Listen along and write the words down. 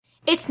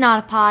It's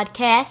not a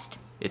podcast.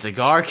 It's a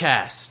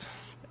Garcast.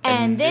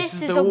 And this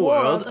is the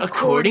world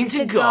according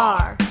to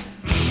Gar.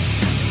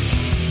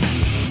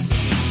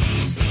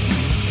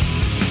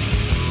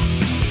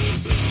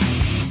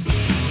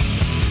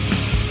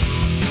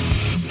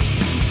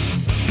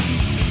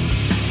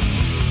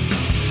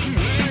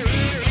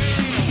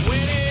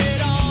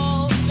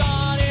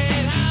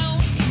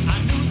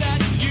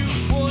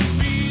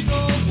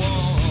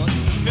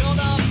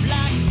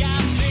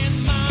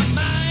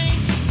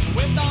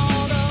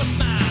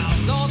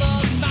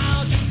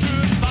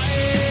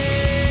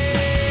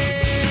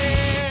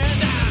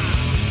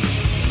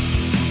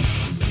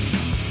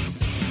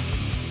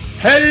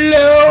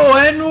 Hello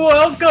and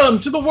welcome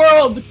to the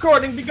world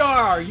according to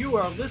Gar. You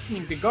are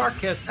listening to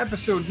Garcast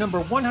episode number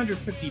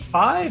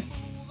 155.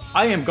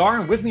 I am Gar,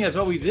 and with me as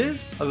always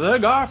is the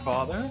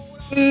Garfather.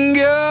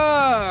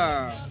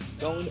 Gar!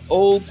 Going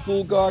old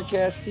school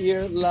Garcast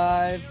here,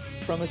 live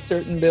from a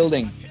certain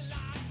building.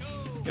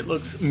 It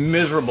looks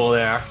miserable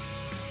there.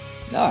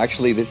 No,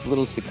 actually, this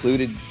little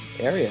secluded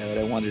area that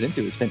I wandered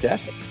into is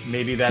fantastic.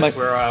 Maybe that's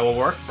where I will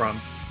work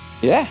from.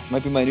 Yeah, this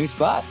might be my new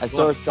spot. I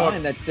saw a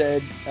sign that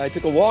said, I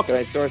took a walk and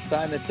I saw a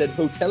sign that said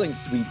hoteling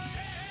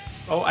suites.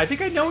 Oh, I think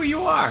I know where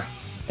you are.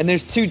 And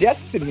there's 2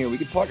 desks in here. We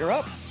could partner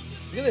up.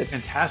 Look at this.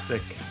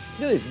 Fantastic.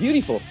 Look at this.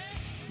 Beautiful.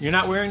 You're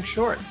not wearing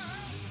shorts.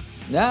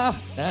 Nah.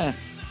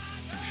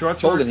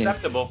 Shorts are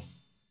acceptable.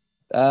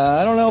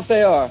 I don't know if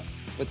they are,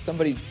 but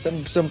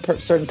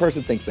certain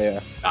person thinks they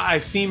are.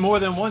 I've seen more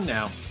than one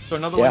now. So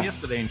another one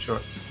yesterday in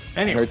shorts.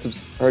 Anyway. Heard some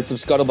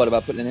scuttlebutt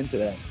about putting an end to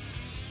that.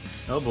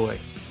 Oh boy.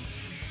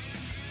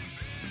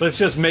 Let's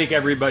just make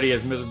everybody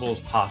as miserable as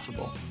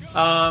possible.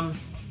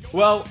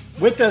 Well,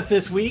 with us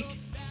this week,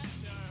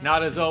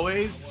 not as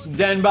always,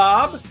 Den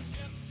Bob.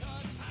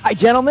 Hi,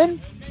 gentlemen.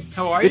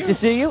 How are you? Good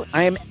to see you.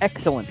 I am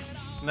excellent.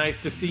 Nice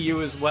to see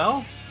you as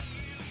well.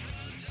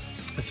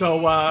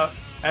 So,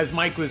 as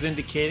Mike was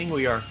indicating,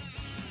 we are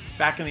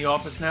back in the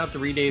office now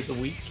 3 days a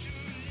week.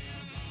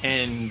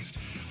 And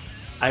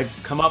I've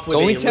come up with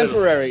It's only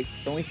temporary,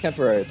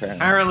 apparently.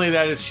 Apparently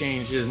that has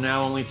changed. It is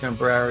now only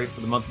temporary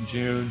for the month of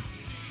June.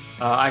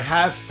 I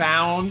have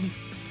found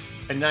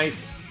a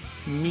nice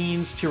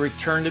means to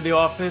return to the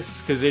office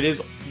because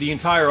the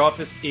entire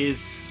office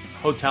is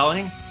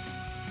hoteling.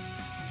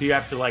 So you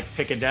have to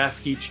pick a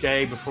desk each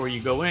day before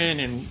you go in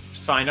and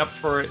sign up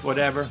for it,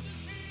 whatever.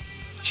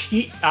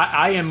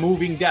 I am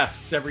moving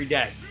desks every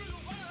day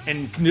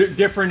in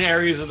different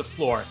areas of the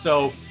floor.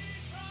 So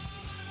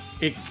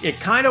it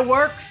kind of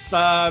works.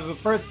 The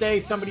first day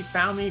somebody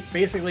found me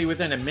basically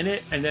within a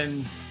minute, and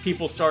then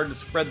people started to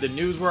spread the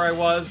news where I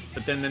was,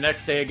 but then the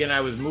next day again,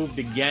 I was moved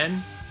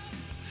again.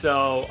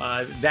 So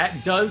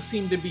that does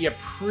seem to be a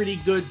pretty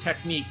good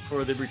technique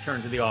for the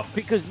return to the office.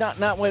 Because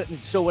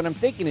what I'm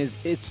thinking is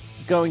it's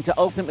going to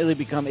ultimately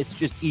become, it's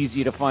just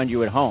easier to find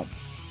you at home.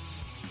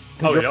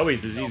 Oh, it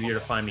always is easier to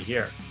find me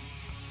here.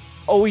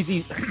 Always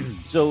easy.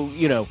 So,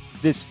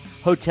 this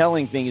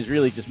hoteling thing is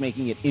really just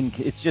making it,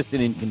 it's just an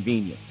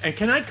inconvenience. And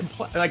can I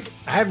complain? I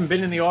haven't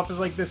been in the office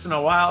like this in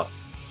a while.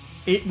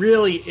 It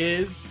really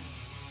is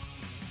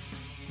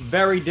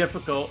very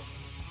difficult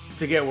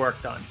to get work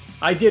done.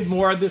 I did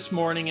more this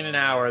morning in an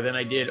hour than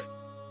I did,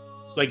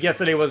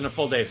 yesterday wasn't a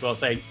full day, so I'll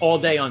say all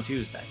day on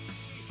Tuesday.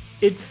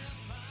 It's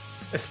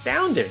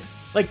astounding.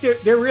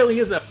 There really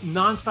is a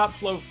nonstop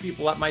flow of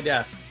people at my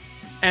desk.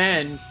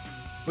 And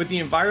with the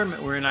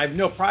environment we're in, I have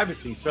no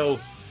privacy. So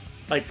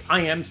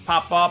IMs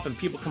pop up and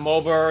people come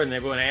over and they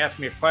want to ask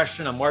me a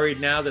question. I'm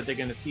worried now that they're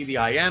going to see the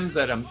IMs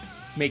that I'm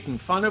making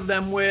fun of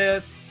them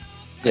with.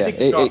 I think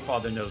the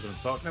Godfather knows what I'm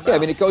talking about. Yeah, I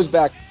mean, it goes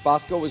back.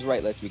 Bosco was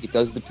right last week. It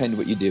does depend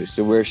what you do.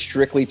 So we're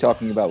strictly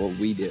talking about what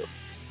we do.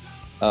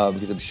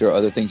 Because I'm sure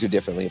other things are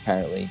differently,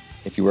 apparently.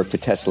 If you work for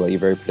Tesla, you're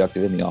very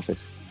productive in the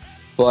office.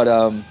 But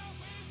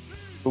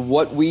for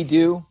what we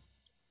do,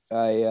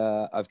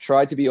 I've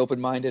tried to be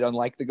open-minded,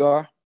 unlike the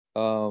Gar.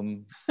 As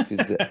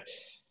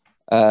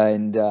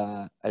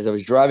I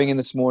was driving in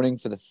this morning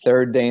for the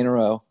 3rd day in a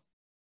row,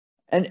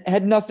 and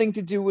had nothing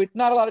to do with,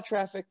 not a lot of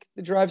traffic.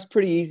 The drive's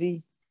pretty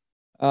easy.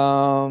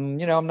 I'm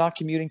not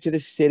commuting to the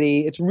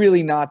city. It's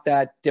really not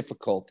that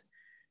difficult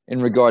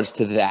in regards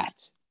to that.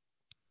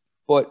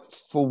 But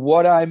for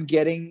what I'm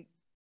getting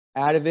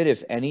out of it,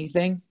 if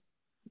anything,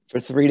 for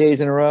 3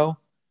 days in a row,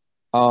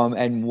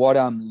 and what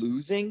I'm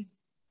losing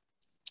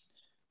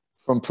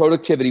from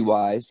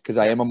productivity-wise, because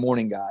I am a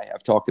morning guy,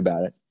 I've talked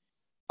about it.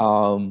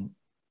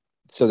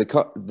 So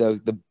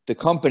the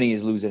company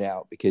is losing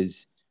out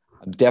because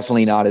I'm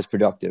definitely not as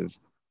productive.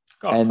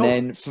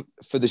 Then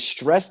for the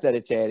stress that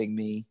it's adding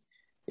me,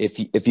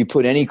 if you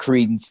put any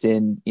credence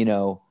in,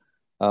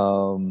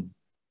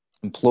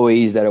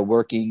 employees that are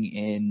working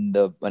in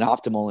an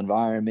optimal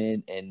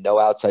environment and no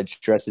outside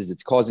stresses,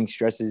 it's causing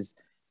stresses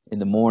in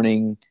the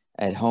morning,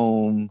 at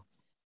home.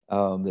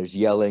 There's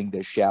yelling,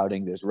 there's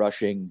shouting, there's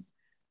rushing.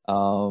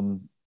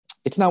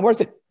 It's not worth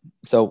it.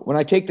 So when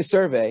I take the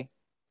survey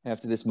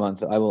after this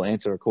month, I will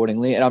answer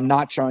accordingly. And I'm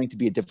not trying to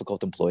be a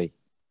difficult employee.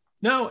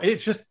 No,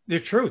 it's just the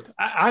truth.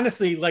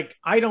 Honestly, like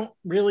I don't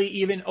really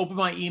even open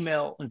my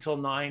email until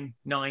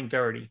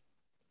 9:30.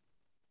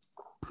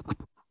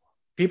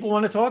 People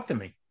want to talk to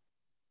me.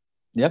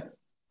 Yep.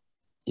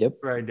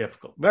 Very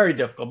difficult. Very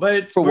difficult.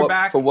 But For we're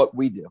back what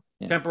we do.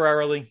 Yeah.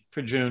 temporarily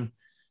for June.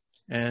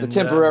 And The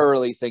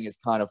temporarily thing is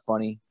kind of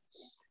funny.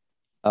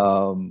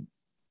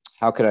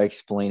 How could I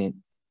explain it,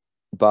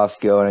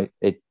 Bosco? And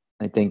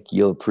I think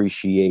you'll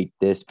appreciate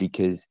this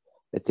because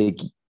I think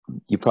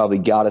you probably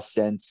got a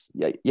sense.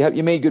 Yeah,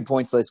 you made good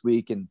points last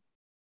week,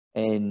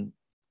 and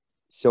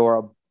so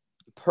our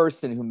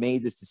person who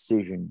made this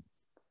decision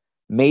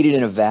made it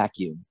in a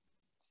vacuum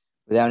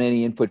without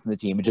any input from the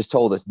team and just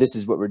told us this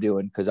is what we're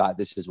doing because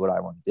this is what I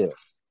want to do.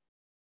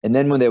 And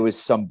then when there was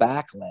some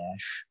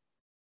backlash,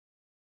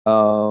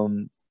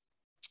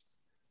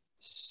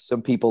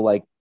 some people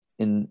like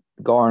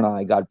Gar and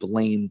I got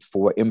blamed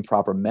for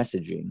improper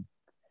messaging,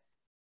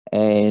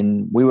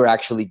 and we were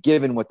actually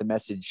given what the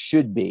message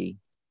should be,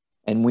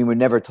 and we were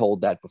never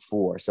told that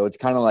before. So it's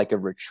kind of like a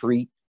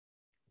retreat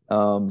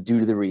due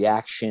to the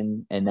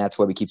reaction, and that's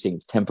why we keep saying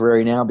it's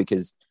temporary now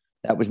because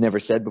that was never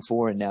said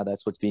before, and now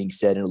that's what's being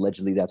said, and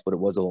allegedly that's what it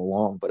was all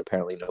along, but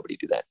apparently nobody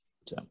did that.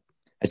 So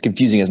as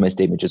confusing as my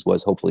statement just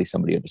was, hopefully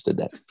somebody understood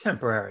that. It's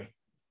temporary.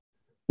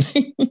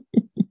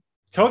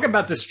 Talk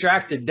about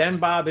distracted. Den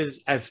Bob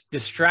is as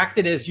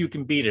distracted as you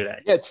can be today.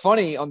 Yeah, it's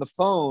funny. On the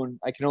phone,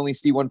 I can only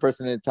see one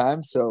person at a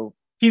time, so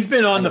he's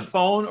been on the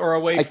phone or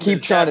away. I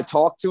keep trying to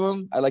talk to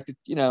him. I like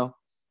to,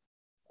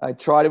 I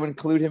try to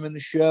include him in the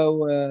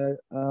show,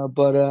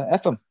 but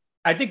F him.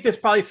 I think there's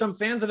probably some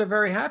fans that are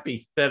very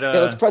happy that. Yeah,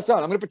 let's press on.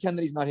 I'm going to pretend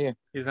that he's not here.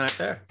 He's not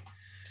there.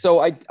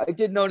 So I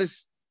did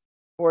notice,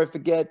 or I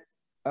forget,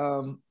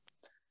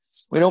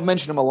 we don't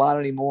mention him a lot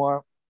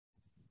anymore.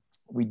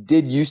 We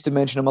did used to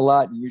mention him a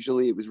lot.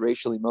 Usually it was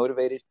racially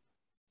motivated.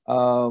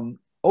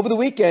 Over the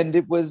weekend,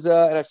 it was,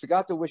 and I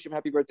forgot to wish him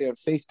happy birthday on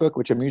Facebook,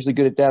 which I'm usually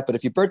good at that. But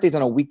if your birthday's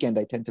on a weekend,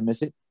 I tend to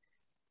miss it.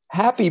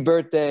 Happy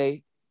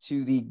birthday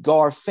to the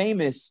Gar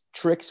famous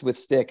Tricks with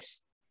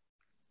Sticks.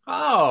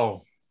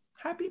 Oh,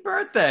 happy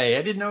birthday.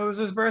 I didn't know it was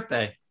his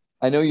birthday.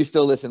 I know you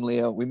still listen,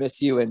 Leo. We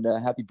miss you, and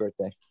happy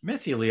birthday.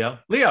 Miss you, Leo.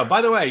 Leo,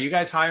 by the way, you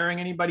guys hiring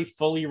anybody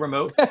fully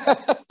remote?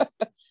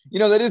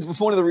 That is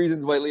one of the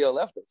reasons why Leo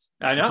left us.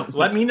 I know.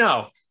 Let me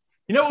know.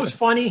 You know what was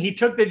funny? He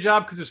took the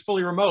job because it was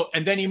fully remote,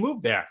 and then he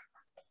moved there.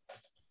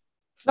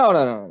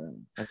 No.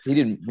 He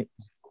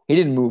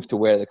didn't move to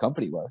where the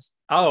company was.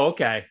 Oh,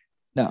 okay.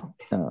 No.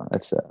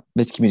 That's a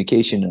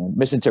miscommunication and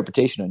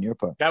misinterpretation on your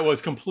part. That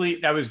was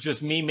complete. That was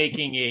just me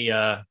making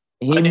a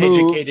He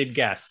uneducated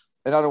guess.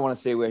 And I don't want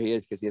to say where he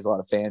is because he has a lot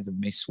of fans and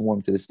may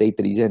swarm to the state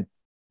that he's in.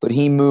 But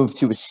he moved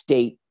to a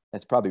state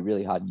that's probably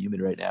really hot and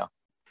humid right now,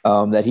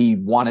 that he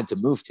wanted to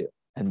move to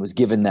and was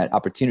given that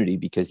opportunity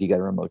because he got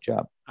a remote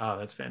job. Oh,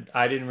 that's fantastic.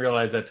 I didn't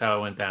realize that's how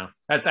it went down.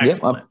 That's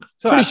excellent. Yep,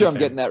 I'm pretty sure I'm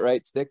getting that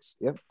right, Sticks.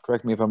 Yep.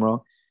 Correct me if I'm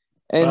wrong.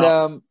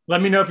 And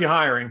let me know if you're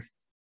hiring.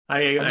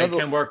 I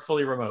can work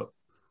fully remote.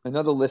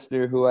 Another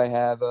listener who I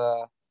have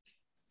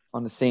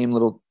on the same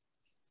little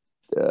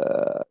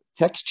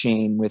text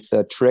chain with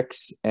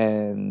Tricks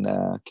and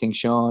King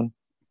Sean,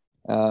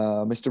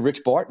 Mr.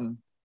 Rich Barton,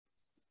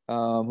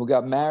 who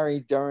got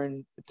married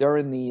during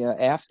the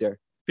after.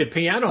 The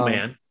piano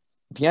man.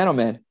 Piano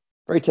man,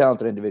 very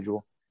talented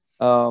individual.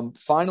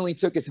 Finally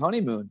took his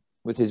honeymoon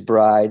with his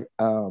bride.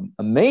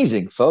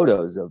 Amazing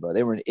photos of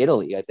they were in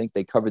Italy. I think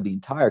they covered the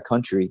entire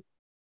country,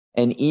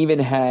 and even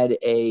had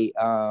a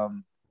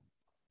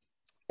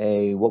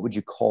what would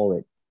you call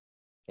it?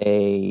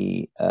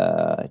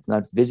 It's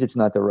not visit's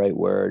not the right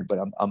word, but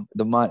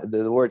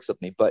the word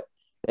slipped me. But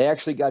they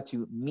actually got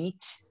to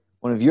meet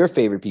one of your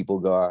favorite people,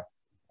 Gar,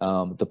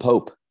 the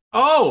Pope.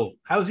 Oh,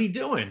 how's he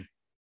doing?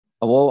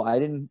 Well, I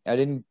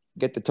didn't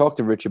get to talk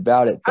to Rich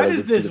about it. How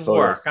does this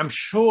work? I'm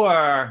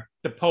sure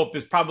the Pope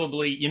is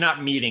probably, you're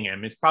not meeting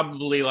him. It's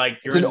probably like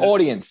it's an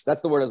audience.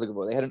 That's the word I was looking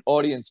for. They had an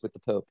audience with the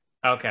Pope.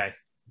 Okay.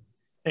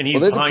 And he's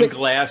behind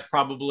glass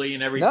probably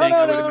and everything.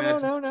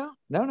 No.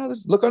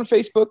 Look on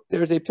Facebook.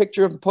 There's a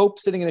picture of the Pope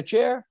sitting in a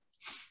chair,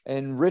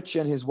 and Rich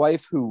and his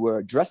wife, who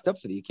were dressed up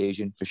for the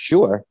occasion for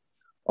sure,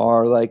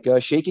 are like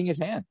shaking his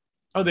hand.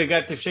 Oh, they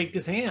got to shake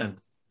his hand.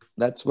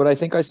 That's what I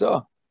think I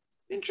saw.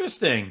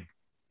 Interesting.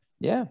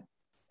 Yeah.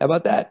 How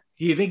about that?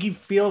 Do you think he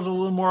feels a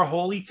little more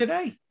holy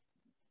today?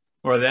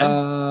 Or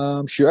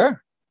then?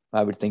 Sure.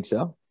 I would think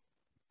so.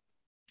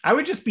 I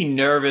would just be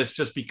nervous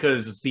just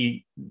because it's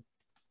the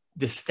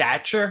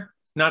stature.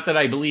 Not that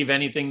I believe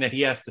anything that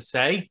he has to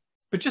say,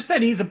 but just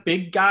that he's a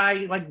big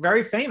guy, like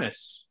very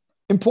famous.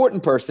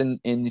 Important person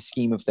in the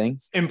scheme of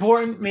things.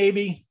 Important,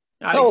 maybe.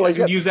 I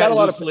can use that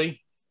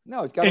loosely.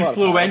 He's got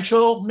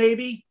influential,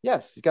 maybe.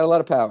 Yes, he's got a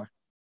lot of power.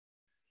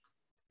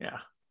 Yeah.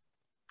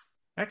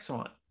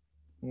 Excellent.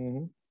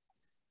 Mm-hmm.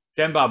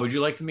 Dan Bob, would you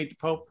like to meet the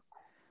Pope?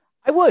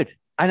 I would,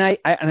 and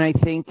I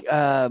think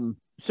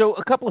so.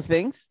 A couple of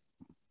things.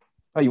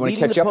 Oh, you want to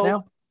catch up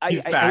now?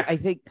 I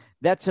think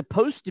that's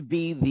supposed to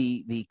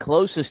be the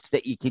closest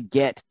that you could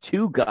get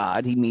to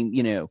God. I mean,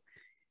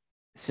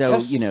 so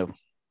yes.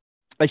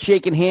 A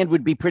shaking hand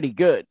would be pretty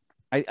good.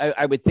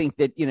 I would think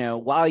that,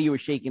 while you were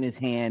shaking his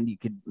hand, you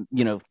could,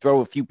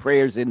 throw a few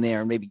prayers in there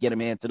and maybe get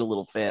him answered a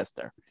little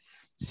faster.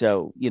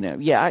 So,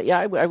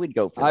 I would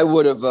go for I that.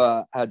 would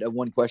have had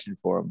one question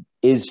for him.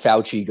 Is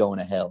Fauci going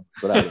to hell?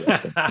 That's what I would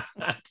ask him.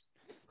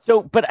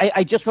 So, but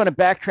I just want to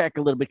backtrack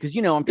a little bit because,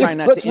 I'm trying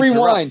not Let's to interrupt.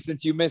 rewind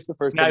since you missed the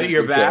first Now time. that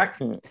you're back.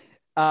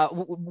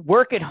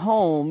 Work at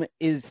home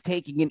is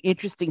taking an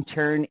interesting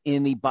turn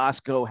in the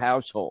Bosco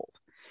household.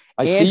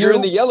 I see you're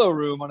in the yellow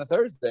room on a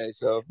Thursday.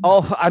 So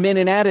I'm in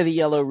and out of the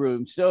yellow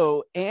room.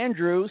 So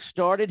Andrew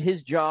started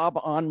his job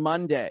on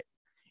Monday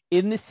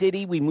in the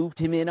city. We moved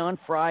him in on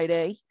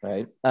Friday.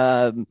 Right.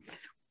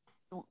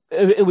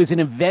 It was an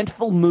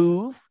eventful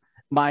move.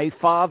 My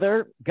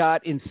father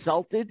got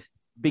insulted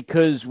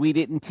because we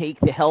didn't take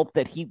the help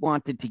that he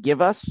wanted to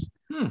give us.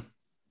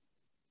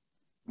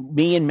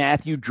 Me and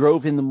Matthew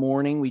drove in the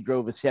morning. We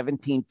drove a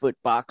 17-foot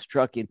box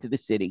truck into the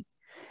city.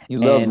 You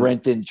love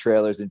renting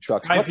trailers and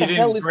trucks. What the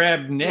hell is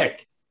grab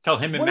Nick? Tell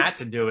him and Matt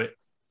to do it.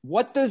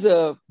 What does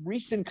a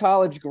recent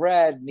college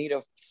grad need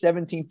a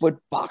 17-foot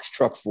box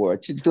truck for?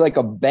 It should be like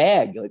a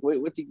bag. Like,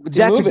 what's he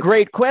That's moving? A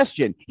great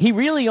question. He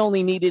really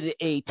only needed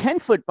a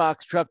 10-foot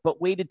box truck,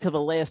 but waited till the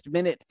last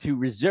minute to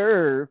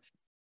reserve,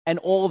 and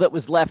all that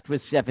was left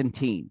was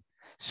 17.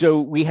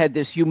 So we had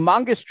this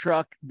humongous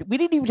truck. We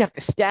didn't even have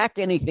to stack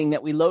anything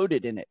that we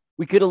loaded in it.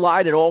 We could have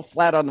lied it all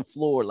flat on the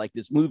floor like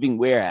this moving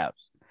warehouse.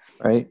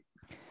 Right.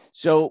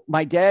 So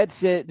my dad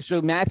said,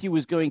 so Matthew we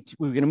were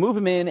going to move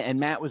him in,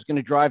 and Matt was going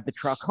to drive the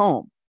truck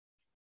home.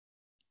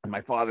 And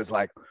my father's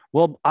like,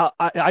 well,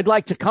 I'd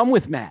like to come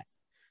with Matt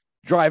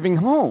driving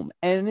home.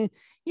 And,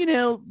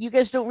 you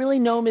guys don't really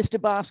know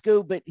Mr.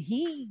 Bosco, but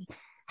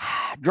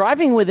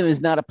driving with him is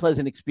not a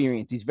pleasant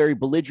experience. He's very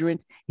belligerent.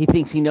 He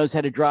thinks he knows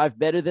how to drive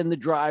better than the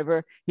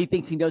driver. He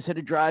thinks he knows how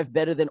to drive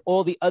better than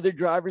all the other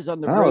drivers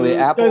on the road.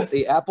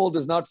 The apple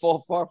does not fall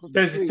far from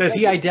the tree. Does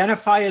he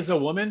identify as a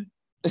woman?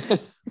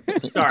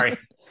 Sorry.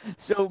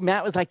 So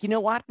Matt was like, you know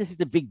what? This is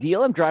a big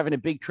deal. I'm driving a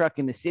big truck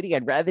in the city.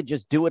 I'd rather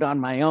just do it on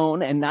my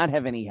own and not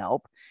have any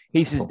help.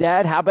 He says,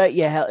 Dad, how about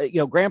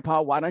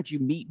Grandpa, why don't you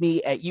meet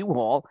me at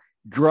U-Haul,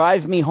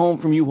 drive me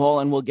home from U-Haul,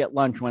 and we'll get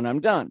lunch when I'm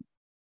done.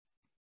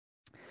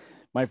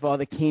 My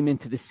father came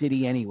into the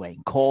city anyway,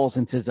 calls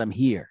and says, I'm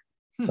here.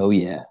 Oh,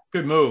 yeah.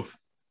 Good move.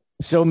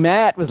 So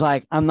Matt was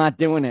like, I'm not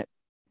doing it.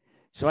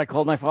 So I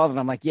called my father and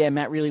I'm like, yeah,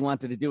 Matt really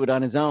wanted to do it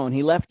on his own.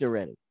 He left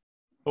already.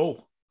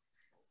 Oh.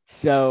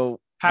 So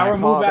power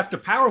move after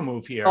power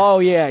move here. Oh,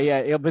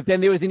 yeah. But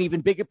then there was an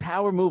even bigger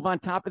power move on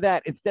top of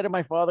that. Instead of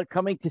my father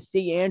coming to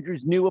see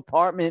Andrew's new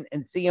apartment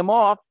and see him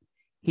off,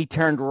 he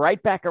turned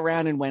right back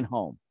around and went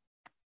home.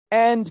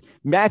 And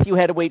Matthew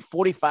had to wait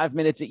 45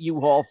 minutes at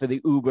U-Haul for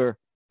the Uber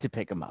to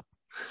pick him up.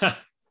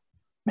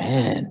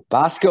 Man,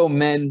 Bosco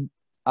men,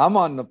 I'm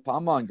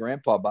on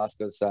Grandpa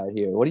Bosco's side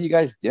here. What are you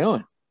guys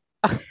doing?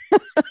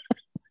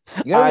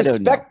 You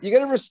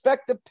gotta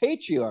respect the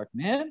patriarch,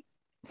 man.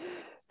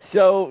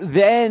 So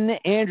then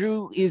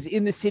Andrew is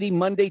in the city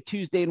Monday,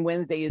 Tuesday, and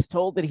Wednesday, is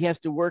told that he has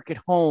to work at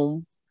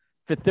home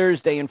for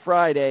Thursday and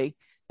Friday.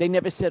 They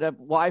never set up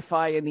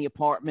Wi-Fi in the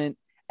apartment,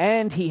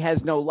 and he has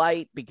no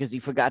light because he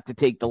forgot to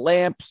take the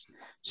lamps.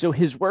 So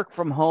his work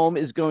from home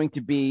is going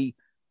to be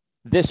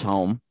this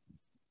home.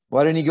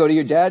 Why didn't he go to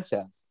your dad's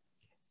house?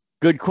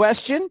 Good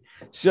question.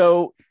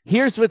 So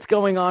here's what's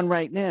going on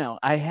right now.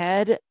 I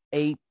had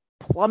a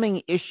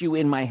plumbing issue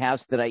in my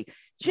house that I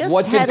just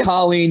What did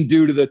Colleen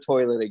do to the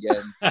toilet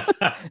again?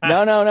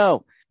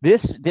 No.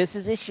 This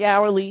is a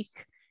shower leak.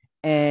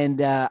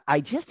 And I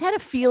just had a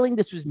feeling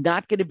this was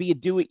not going to be a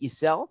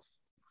do-it-yourself.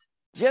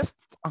 Just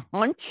a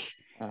hunch.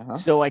 Uh-huh.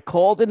 So I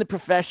called in the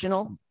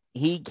professional.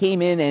 He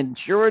came in, and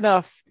sure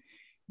enough,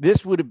 this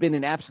would have been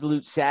an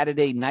absolute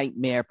Saturday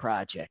nightmare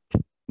project.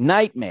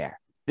 Nightmare.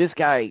 This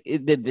guy,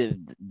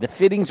 the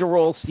fittings are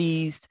all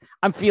seized.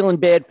 I'm feeling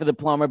bad for the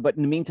plumber, but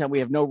in the meantime, we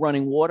have no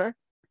running water.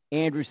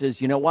 Andrew says,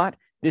 you know what?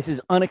 This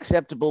is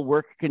unacceptable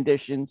work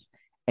conditions.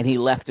 And he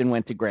left and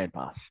went to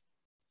Grandpa's.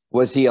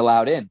 Was he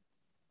allowed in?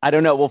 I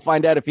don't know. We'll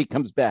find out if he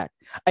comes back.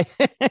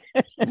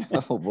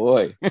 Oh,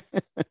 boy.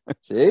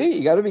 See,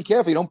 you got to be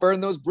careful. You don't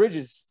burn those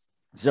bridges.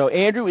 So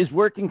Andrew is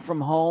working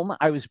from home.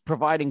 I was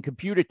providing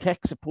computer tech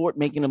support,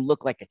 making him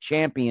look like a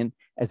champion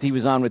as he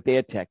was on with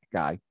their tech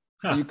guy.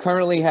 So you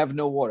currently have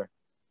no water.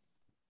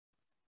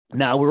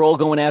 Now we're all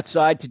going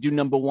outside to do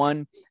number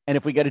one. And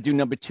if we got to do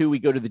number two, we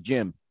go to the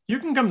gym. You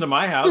can come to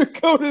my house.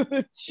 Go to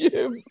the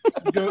gym.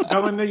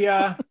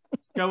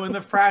 go in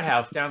the frat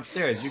house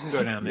downstairs. You can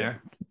go down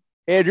there.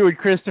 Andrew and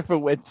Christopher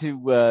went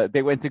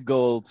to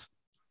Gold's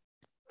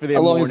for their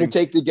How long morning. does it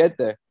take to get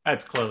there?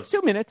 That's close.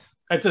 2 minutes.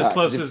 That's as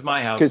close as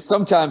my house. Because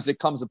sometimes it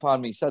comes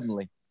upon me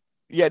suddenly.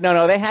 Yeah,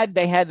 no. They had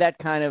that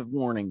kind of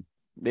warning.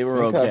 They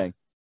were okay.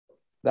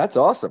 That's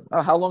awesome.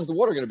 Oh, how long is the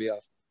water going to be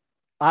off?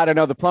 I don't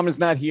know. The plumber's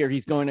not here.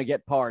 He's going to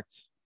get parts.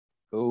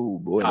 Oh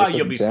boy,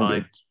 you'll be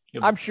fine.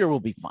 I'm sure we'll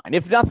be fine.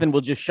 If nothing,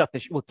 we'll just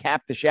we'll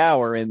cap the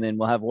shower, and then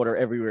we'll have water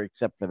everywhere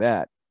except for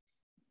that.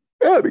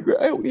 Yeah, that'd be great.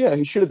 Oh, yeah,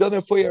 he should have done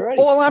that for you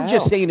already. All I'm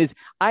just saying is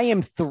I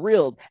am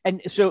thrilled. And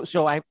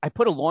so I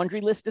put a laundry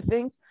list of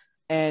things.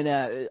 And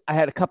I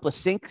had a couple of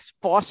sinks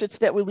faucets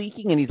that were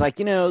leaking, and he's like,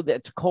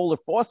 that's a Kohler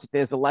faucet.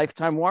 There's a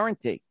lifetime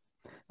warranty.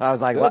 I was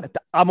like, well,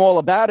 I'm all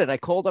about it. I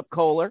called up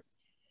Kohler,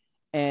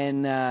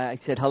 and I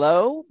said,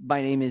 hello,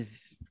 my name is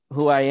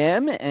who I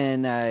am,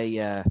 and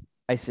I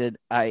said,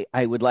 I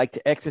would like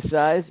to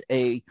exercise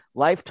a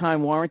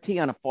lifetime warranty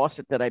on a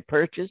faucet that I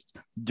purchased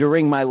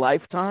during my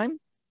lifetime.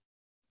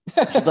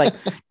 She's like,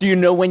 do you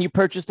know when you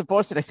purchased the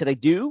faucet? I said, I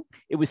do.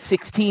 It was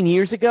 16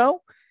 years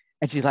ago.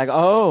 And she's like,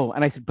 oh.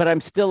 And I said, but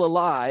I'm still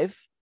alive.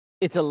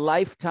 It's a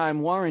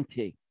lifetime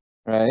warranty.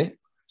 Right.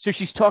 So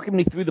she's talking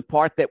me through the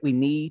part that we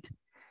need.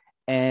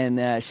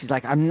 And she's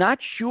like, I'm not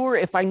sure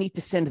if I need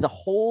to send the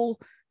whole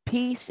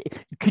piece.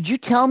 Could you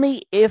tell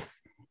me if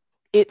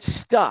it's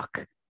stuck?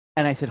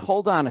 And I said,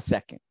 hold on a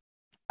second.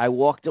 I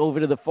walked over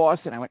to the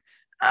faucet and I went,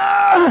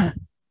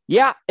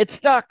 yeah, it's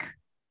stuck.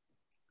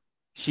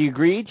 She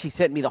agreed. She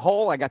sent me the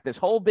whole. I got this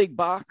whole big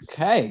box.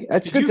 Okay,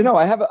 that's good to know.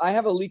 I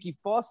have a leaky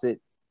faucet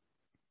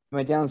in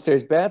my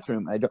downstairs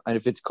bathroom. And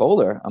if it's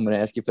Kohler, I'm going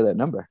to ask you for that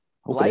number.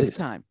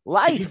 Lifetime.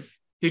 Life.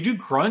 Did you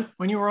grunt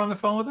when you were on the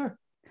phone with her?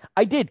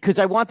 I did, because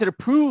I wanted to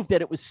prove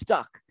that it was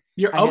stuck.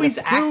 You're always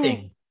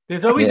acting.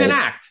 There's always an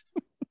act.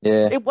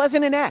 Yeah. It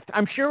wasn't an act.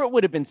 I'm sure it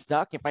would have been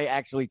stuck if I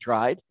actually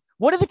tried.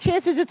 What are the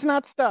chances it's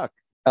not stuck?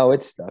 Oh,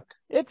 it's stuck.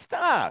 It's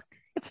stuck.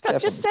 It's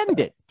stuck. Just send stuck.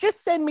 it. Just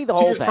send me the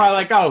whole She was thing. probably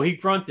like, oh, he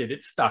grunted.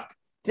 It's stuck.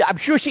 I'm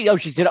sure she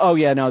said, oh,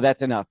 yeah, no,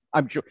 that's enough.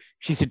 I'm sure.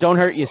 She said, don't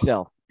hurt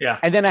yourself. Yeah.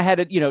 And then I had,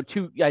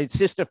 I had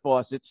sister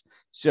faucets.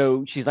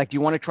 So she's like, do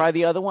you want to try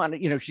the other one?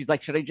 She's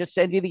like, should I just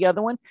send you the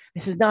other one?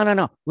 I said,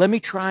 no. Let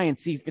me try and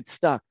see if it's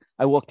stuck.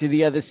 I walked to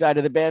the other side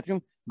of the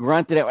bathroom,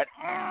 grunted. I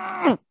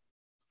went,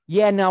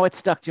 yeah, no, it's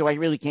stuck too. I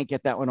really can't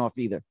get that one off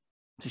either.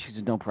 So she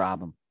said, no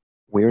problem.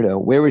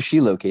 Weirdo. Where was she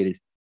located?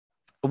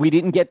 We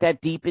didn't get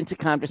that deep into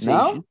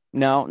conversation.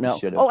 No.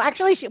 Oh,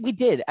 actually, we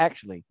did,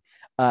 actually.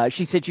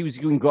 She said she was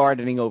doing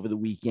gardening over the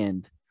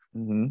weekend.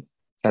 Mm-hmm.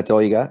 That's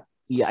all you got?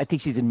 Yeah, I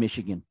think she's in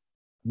Michigan.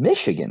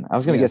 Michigan? I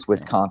was going to guess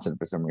Wisconsin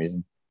for some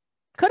reason.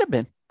 Could have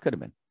been.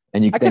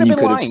 And I could have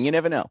been lying. You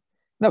never know.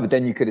 No, but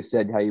then you could have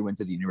said how you went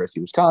to the University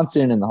of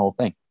Wisconsin and the whole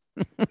thing.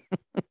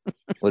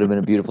 Would have been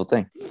a beautiful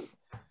thing.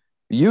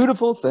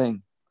 Beautiful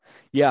thing.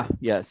 Yeah.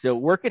 So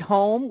work at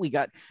home. We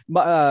got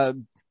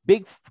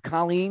Big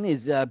Colleen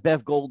is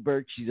Bev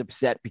Goldberg. She's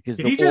upset because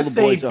Did he just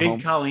say Big home.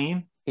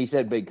 Colleen? He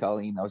said Big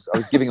Colleen. I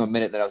was giving him a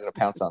minute, then I was going to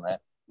pounce on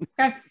that.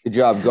 Okay. Good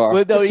job, Gar.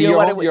 Well, no,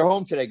 you're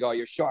home today, Gar.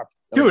 You're sharp.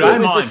 Dude,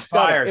 I'm on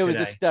fire today. It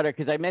was a stutter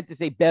because I meant to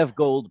say Bev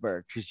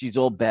Goldberg because she's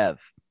old Bev.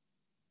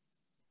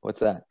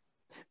 What's that?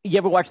 You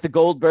ever watch the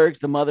Goldbergs?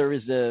 The mother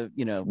is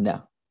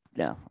No.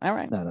 All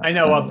right. No. I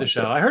know of the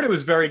show. I heard it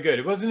was very good.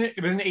 It was an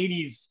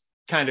 80s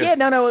kind of. Yeah,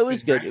 no, it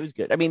was good. It was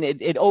good. I mean,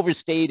 it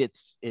overstayed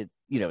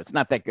it's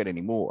not that good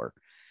anymore,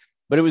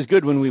 but it was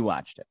good when we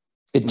watched it.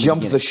 It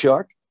jumped the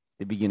shark?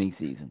 The beginning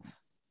seasons.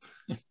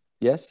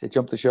 Yes, it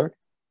jumped the shark.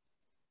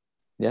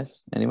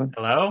 Yes, anyone?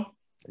 Hello?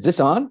 Is this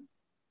on?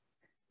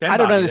 I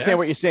don't understand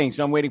what you're saying,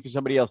 so I'm waiting for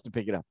somebody else to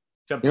pick it up.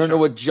 You don't know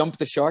what jump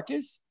the shark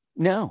is?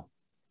 No.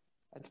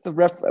 That's the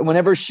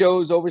whenever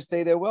shows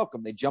overstay their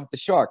welcome, they jump the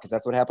shark because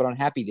that's what happened on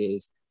Happy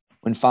Days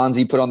when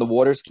Fonzie put on the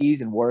water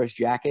skis and wore his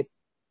jacket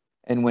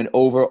and went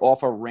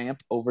off a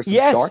ramp over some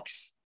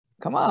sharks.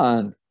 Come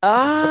on.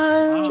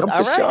 Jump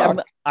the shark.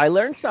 I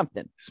learned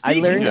something. I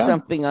learned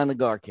something on the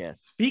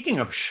Garcast. Speaking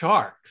of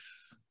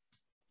sharks.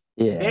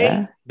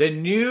 Yeah. The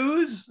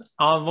news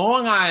on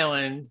Long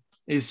Island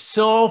is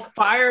so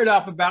fired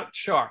up about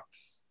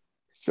sharks.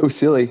 So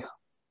silly.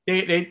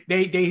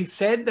 They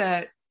said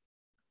that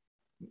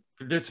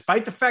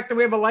despite the fact that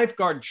we have a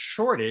lifeguard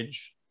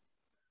shortage,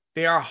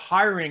 they are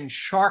hiring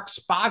shark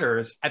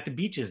spotters at the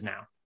beaches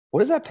now. What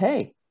does that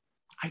pay?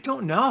 I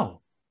don't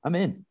know. I'm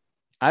in.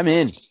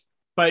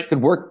 But I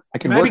could work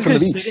from the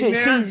beach.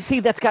 See,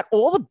 that's got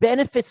all the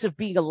benefits of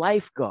being a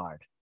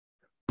lifeguard,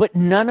 but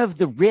none of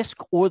the risk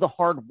or the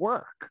hard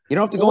work. You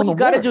don't have to go in the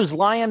water. All you got to do is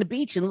lie on the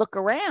beach and look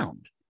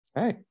around.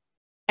 Right.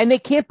 And they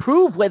can't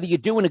prove whether you're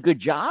doing a good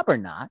job or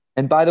not.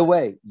 And by the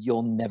way,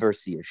 you'll never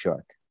see a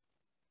shark.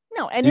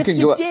 No, and if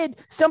you did,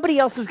 somebody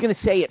else is going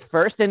to say it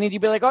first, and then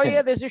you'd be like, oh,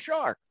 yeah, there's a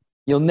shark.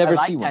 You'll never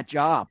see one. I like that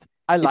job.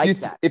 I like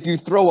that. If you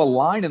throw a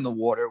line in the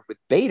water with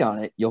bait on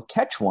it, you'll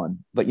catch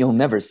one, but you'll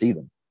never see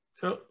them.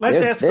 So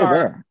let's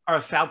ask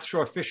our South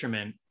Shore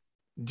fishermen,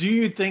 do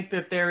you think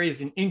that there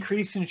is an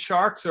increase in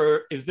sharks,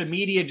 or is the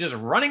media just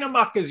running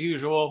amok as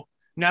usual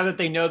now that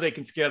they know they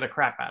can scare the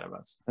crap out of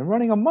us? They're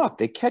running amok.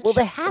 They catch. Well,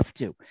 they have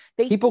to.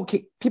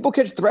 People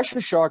catch thresher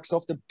sharks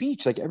off the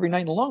beach like every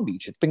night in Long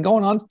Beach. It's been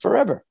going on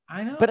forever.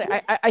 I know. But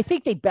I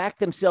think they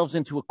backed themselves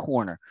into a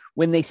corner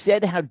when they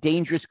said how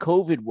dangerous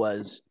COVID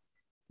was,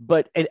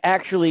 but it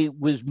actually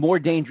was more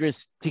dangerous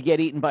to get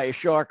eaten by a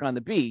shark on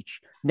the beach.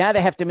 Now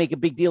they have to make a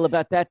big deal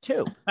about that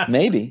too.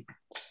 Maybe.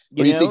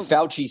 Or do you think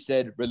Fauci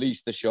said,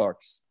 release the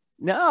sharks?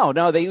 No,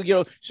 they,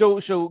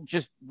 so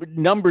just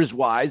numbers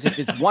wise, if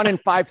it's 1 in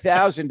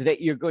 5,000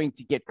 that you're going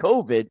to get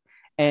COVID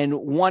and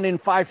 1 in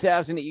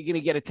 5,000 that you're going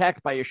to get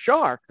attacked by a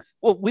shark.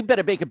 Well, we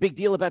better make a big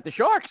deal about the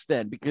sharks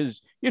then, because,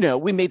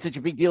 we made such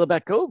a big deal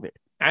about COVID.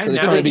 And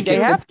so now they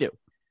have to.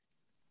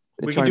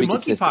 We can do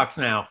monkeypox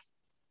now.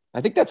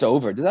 I think that's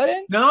over. Did that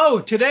end? No,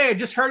 today I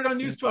just heard it on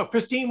News 12.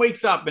 Christine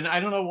wakes up, and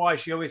I don't know why.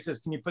 She always says,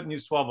 "Can you put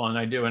News 12 on?"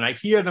 I do, and I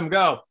hear them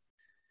go,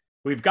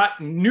 "We've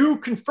got new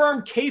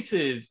confirmed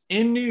cases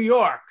in New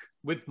York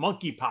with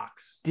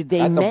monkeypox." Did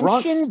they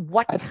mention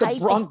what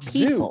type of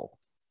people?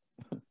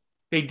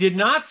 They did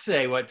not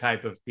say what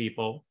type of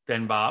people,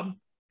 then, Bob.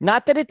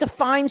 Not that it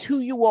defines who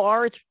you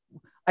are.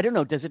 I don't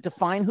know. Does it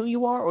define who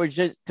you are, or is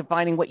it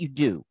defining what you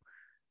do?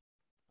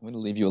 I'm going to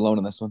leave you alone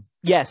on this one.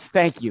 Yes,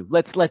 thank you.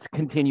 Let's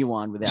continue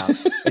on without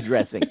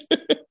addressing.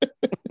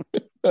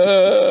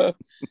 Yeah,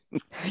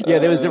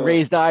 there was a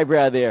raised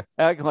eyebrow there.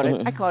 I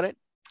caught it.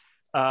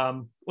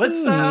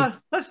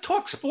 Let's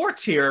talk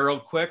sports here real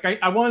quick.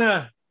 I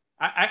want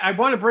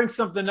to bring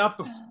something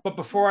up, but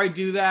before I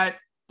do that,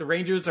 the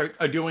Rangers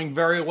are doing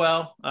very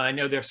well. I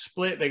know they're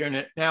split. They're going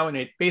to now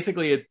in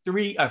basically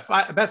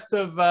a best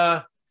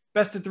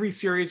of 3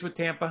 series with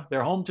Tampa.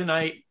 They're home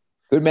tonight.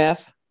 Good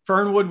math.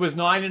 Fernwood was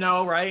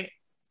 9-0, right?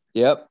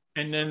 Yep.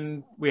 And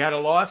then we had a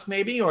loss,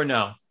 maybe, or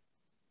no?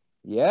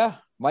 Yeah.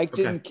 Mike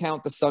didn't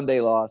count the Sunday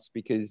loss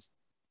because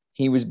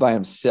he was by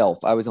himself.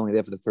 I was only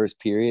there for the first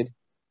period.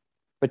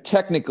 But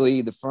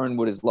technically, the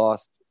Fernwood has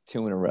lost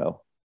 2 in a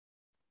row.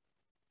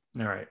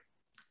 All right.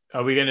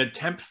 Are we going to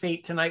tempt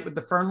fate tonight with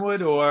the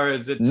Fernwood, or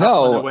is it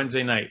on a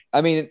Wednesday night? I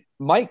mean,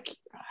 Mike,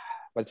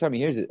 by the time he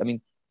hears it,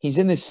 he's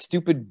in this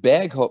stupid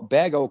bag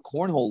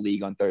cornhole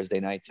league on Thursday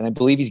nights, and I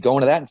believe he's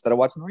going to that instead of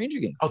watching the Ranger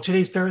game. Oh,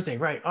 today's Thursday,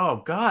 right?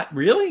 Oh, God,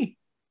 really?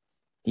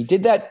 He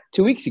did that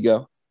 2 weeks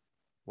ago.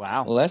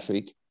 Wow. Last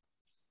week.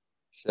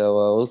 So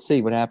we'll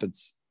see what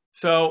happens.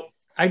 So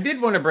I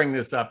did want to bring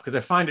this up because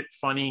I find it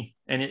funny,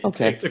 and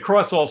it's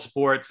across all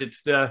sports.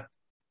 It's they're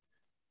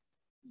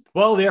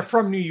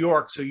from New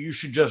York, so you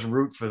should just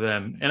root for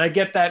them. And I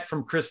get that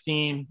from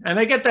Christine, and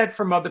I get that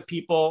from other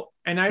people,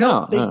 and I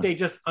don't think they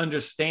just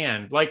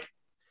understand. Like,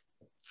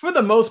 for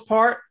the most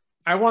part,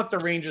 I want the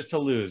Rangers to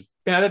lose.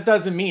 Now, that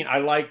doesn't mean I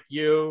like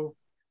you.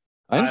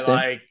 I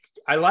understand.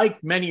 I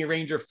like many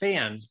Ranger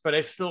fans, but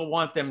I still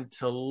want them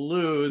to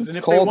lose. And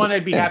if they won,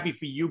 I'd be happy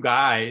for you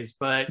guys.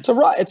 But it's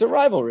a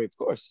rivalry, of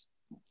course.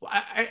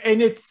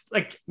 And it's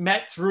like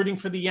Mets rooting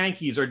for the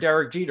Yankees or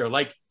Derek Jeter.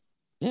 Like,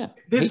 I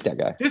hate that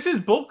guy. This is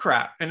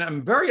bullcrap. And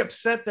I'm very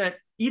upset that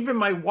even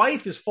my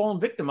wife is fallen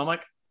victim. I'm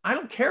like, I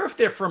don't care if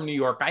they're from New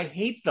York. I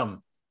hate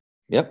them.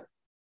 Yep.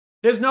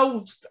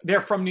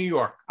 They're from New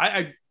York.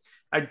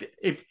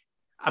 If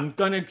I'm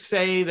going to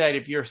say that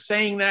if you're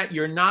saying that,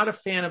 you're not a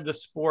fan of the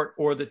sport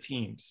or the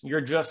teams.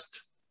 You're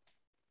just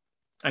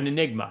an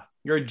enigma.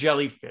 You're a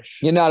jellyfish.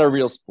 You're not a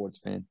real sports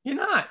fan. You're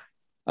not.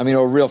 A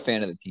real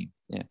fan of the team.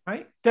 Yeah.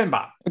 Right? Then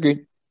Bob.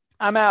 Agreed.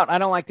 I'm out. I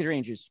don't like the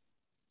Rangers.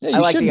 Yeah, I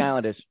like the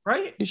Islanders.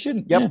 Right? You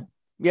shouldn't. Yep. Yeah.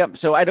 Yep.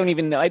 So I don't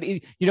even know.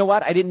 You know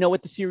what? I didn't know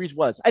what the series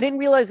was. I didn't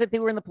realize that they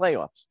were in the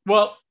playoffs.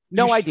 Well,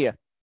 no idea.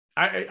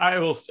 I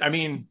will.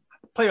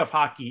 Playoff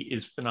hockey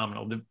is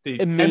phenomenal. The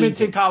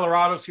Edmonton,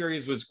 Colorado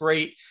series was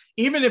great.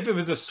 Even if it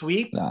was a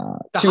sweep, the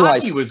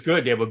hockey was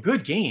good. They were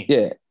good games.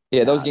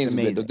 Yeah, those games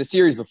were good. The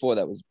series before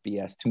that was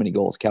BS. Too many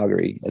goals.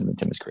 Calgary,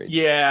 Edmonton was crazy.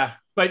 Yeah,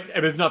 but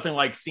it was nothing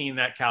like seeing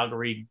that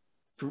Calgary,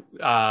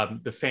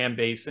 the fan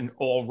base and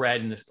all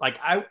red and this. Like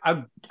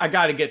I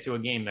got to get to a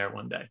game there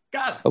one day.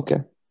 Got it.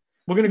 Okay.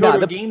 We're gonna go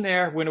to a game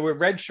there. We're gonna wear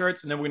red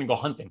shirts and then we're gonna go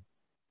hunting.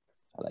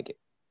 I like it.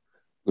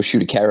 Go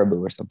shoot a caribou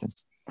or something.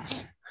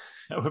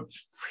 That would be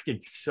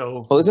freaking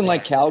so. Well, isn't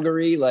like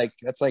Calgary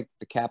that's like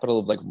the capital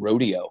of like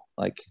rodeo,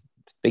 like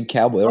it's big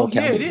cowboy.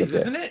 It is,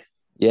 isn't it?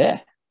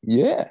 Yeah.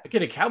 I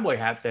get a cowboy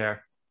hat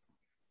there.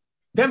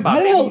 Then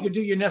Bob, you could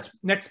do your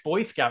next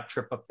Boy Scout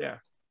trip up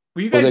there.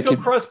 Will you guys go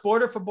cross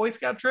border for Boy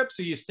Scout trips,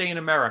 or you stay in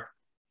America?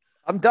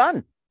 I'm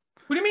done.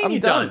 What do you mean you're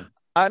done?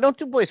 I don't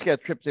do Boy Scout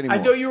trips anymore.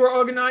 I thought you were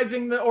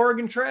organizing the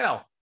Oregon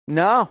Trail.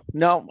 No.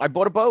 I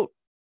bought a boat,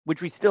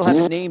 which we still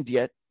haven't named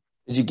yet.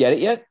 Did you get it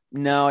yet?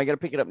 No, I got to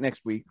pick it up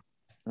next week.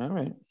 All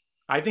right.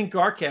 I think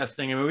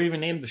Garcasting, we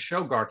even named the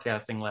show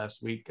Garcasting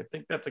last week. I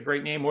think that's a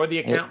great name. Or The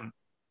Accountant.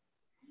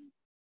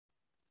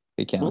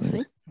 The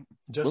Accountant.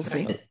 Just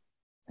saying.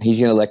 He's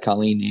going to let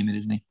Colleen name it,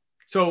 isn't he?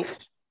 So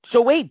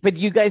wait, but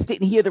you guys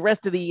didn't hear the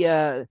rest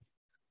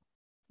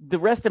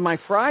of my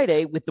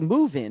Friday with the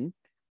move-in.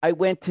 I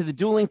went to the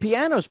Dueling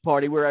Pianos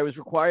party where I was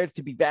required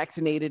to be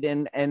vaccinated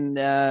and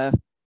have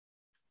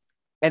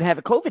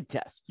a COVID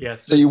test.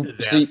 Yes. So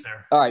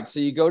all right. So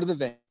you go to the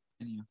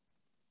venue.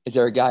 Is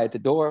there a guy at the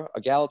door,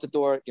 a gal at the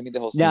door? Give me the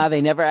whole scene. No,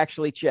 they never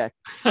actually checked.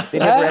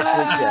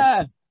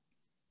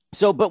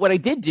 So, but what I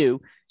did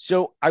do,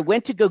 I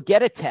went to go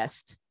get a test.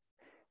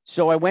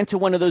 So I went to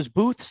one of those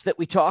booths that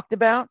we talked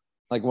about.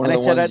 Like one of the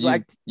ones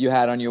you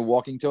had on your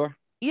walking tour?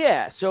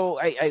 Yeah. So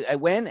I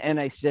went and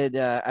I said,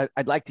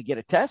 I'd like to get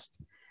a test.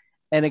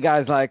 And the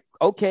guy's like,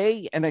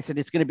 okay. And I said,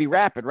 it's going to be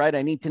rapid, right?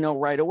 I need to know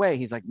right away.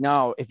 He's like,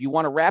 no, if you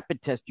want a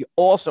rapid test, you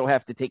also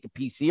have to take a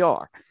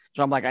PCR.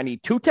 So I'm like, I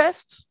need 2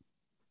 tests.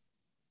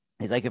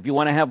 He's like, if you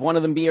want to have one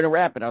of them be in a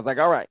rapid. I was like,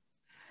 all right.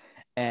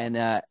 And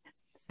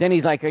then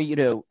he's like,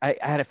 I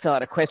had to fill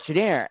out a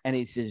questionnaire. And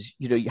he says,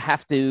 you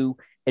have to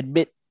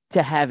admit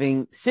to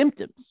having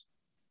symptoms.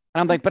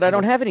 And I'm like, but I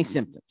don't have any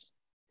symptoms.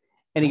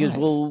 And he goes,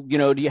 well,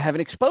 do you have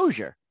an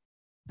exposure?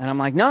 And I'm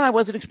like, no, I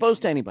wasn't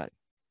exposed to anybody.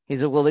 He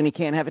said, well, then you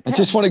can't have a test. I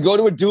just want to go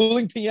to a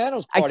dueling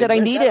pianos party. I said,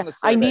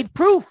 I need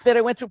proof that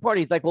I went to a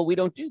party. He's like, well, we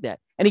don't do that.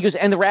 And he goes,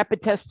 and the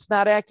rapid test's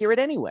not accurate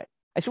anyway.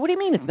 I said, what do you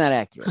mean it's not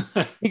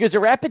accurate? He goes, the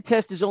rapid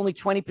test is only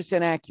 20%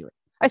 accurate.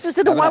 I said,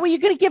 so then why were you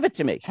going to give it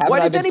to me?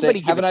 Why did anybody give it to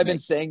me? Haven't I been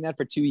saying that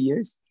for 2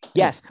 years?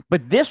 Yes,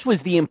 but this was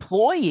the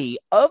employee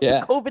of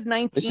the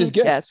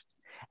COVID-19 test,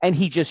 and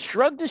he just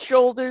shrugged his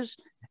shoulders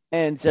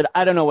and said,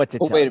 I don't know what to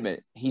tell you. Wait a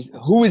minute.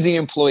 Who is the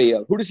employee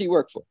of? Who does he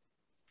work for?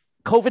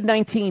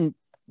 COVID-19,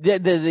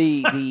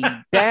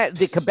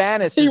 the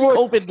Cabanas is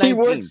COVID-19. He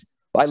works.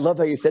 I love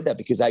how you said that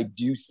because I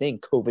do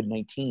think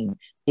COVID-19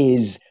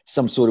 is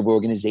some sort of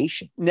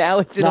organization. Now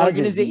it's an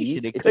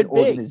organization. It's an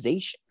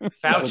organization.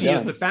 Fauci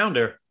is the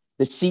founder.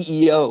 The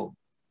CEO,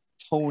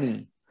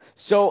 Tony.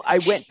 So I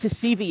went to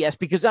CVS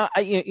because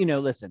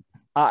listen,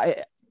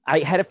 I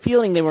had a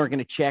feeling they weren't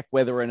going to check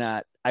whether or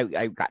not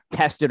I got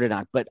tested or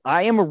not, but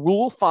I am a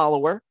rule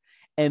follower,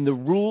 and the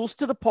rules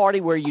to the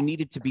party where you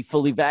needed to be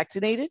fully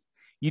vaccinated,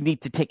 you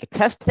need to take a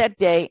test that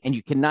day, and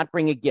you cannot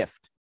bring a gift.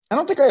 I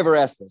don't think I ever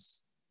asked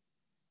this.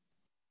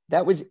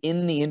 That was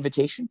in the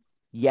invitation?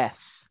 Yes.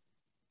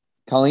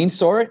 Colleen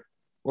saw it,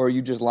 or are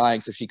you just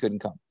lying so she couldn't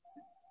come?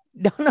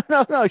 No.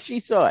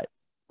 She saw it.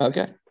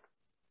 Okay.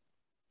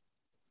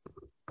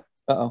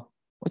 Uh-oh.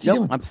 What's he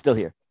doing? I'm still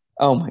here.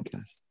 Oh, my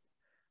God.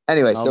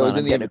 Anyway, so it was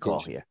in the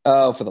invitation.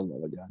 Oh, for the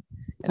love of God.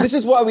 And this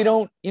is why we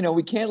don't,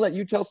 we can't let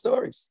you tell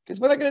stories because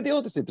we're not going to deal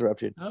with this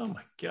interruption. Oh,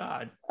 my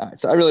God. All right.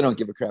 So I really don't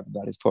give a crap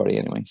about his party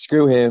anyway.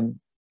 Screw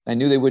him. I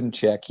knew they wouldn't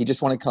check. He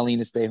just wanted Colleen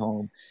to stay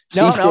home.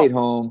 She stayed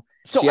home.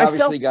 So she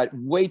obviously got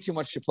way too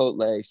much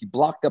Chipotle. She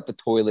blocked up the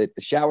toilet.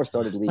 The shower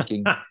started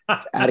leaking.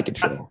 It's out of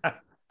control.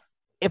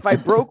 If I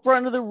broke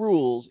one of the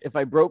rules,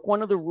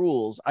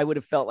 I would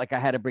have felt like I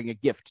had to bring a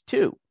gift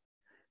too.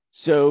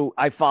 So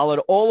I followed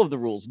all of the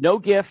rules. No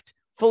gift,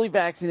 fully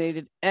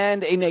vaccinated,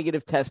 and a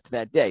negative test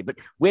that day. But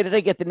where did I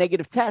get the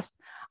negative test?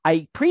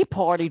 I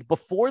pre-partied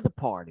before the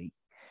party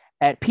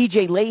at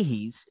PJ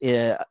Leahy's.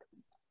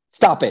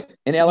 Stop it.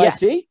 In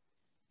LIC? Yeah.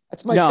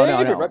 That's my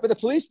favorite, no. right by the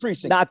police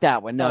precinct. Not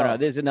that one. No.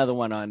 There's another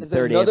one on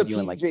 3rd Avenue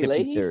and like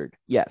 53rd.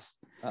 Yes.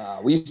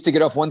 We used to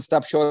get off one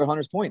stop short of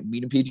Hunters Point,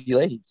 meet in PJ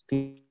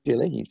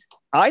Leahy's.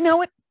 I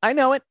know it.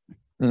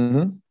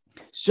 Mm-hmm.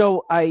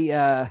 So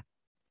I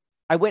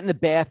went in the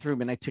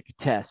bathroom and I took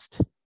a test.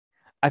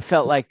 I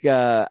felt like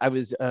I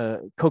was a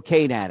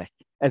cocaine addict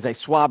as I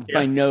swabbed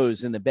my nose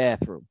in the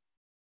bathroom.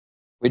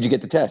 Where'd you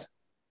get the test?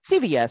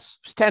 CVS.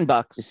 It's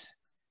 $10.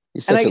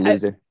 You're such a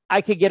loser.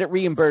 I could get it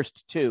reimbursed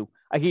too.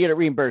 So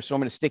I'm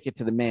going to stick it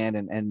to the man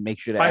and make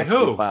sure that I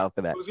file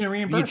for that. Who's going to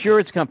reimburse? The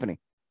insurance company.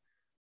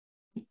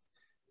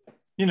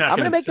 You're not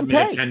going to make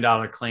submit a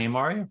 $10 claim,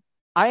 are you?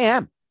 I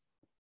am.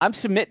 I'm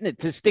submitting it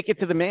to stick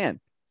it to the man.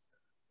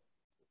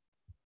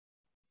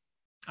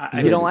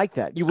 You don't like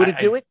that? You wouldn't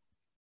do it?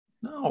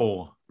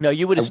 No. No,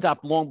 you would have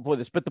stopped long before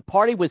this. But the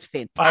party was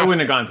fantastic. I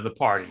wouldn't have gone to the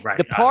party, right?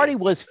 The party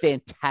was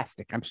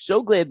fantastic. I'm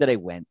so glad that I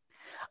went.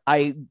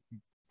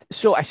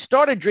 So I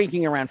started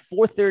drinking around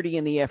 4:30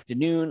 in the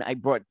afternoon. I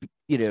brought,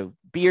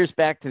 beers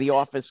back to the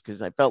office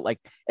because I felt like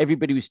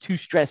everybody was too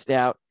stressed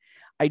out.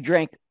 I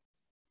drank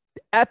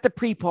at the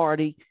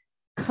pre-party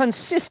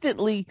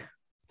consistently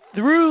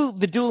through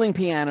the Dueling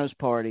Pianos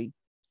party.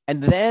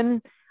 And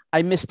then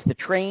I missed the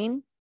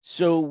train.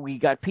 So we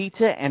got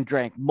pizza and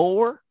drank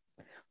more.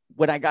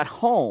 When I got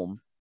home,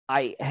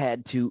 I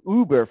had to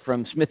Uber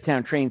from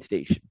Smithtown train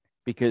station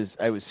because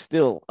I was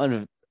still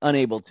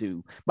unable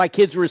to. My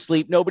kids were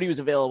asleep. Nobody was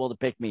available to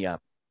pick me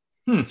up.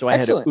 So I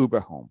had to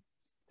Uber home.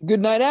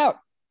 Good night out.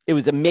 It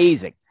was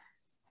amazing.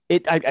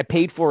 I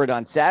paid for it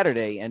on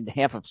Saturday and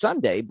half of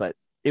Sunday, but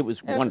it was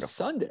wonderful.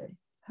 Sunday?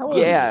 How old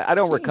are you? I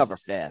don't recover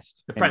fast.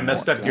 You probably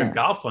messed up your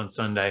golf on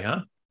Sunday,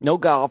 huh? No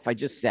golf. I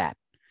just sat.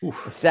 I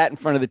sat in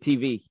front of the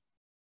TV.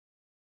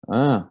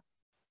 All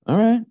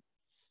right.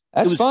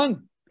 That's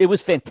fun. It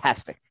was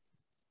fantastic.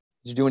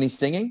 Did you do any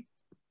singing?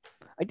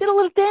 I did a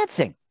little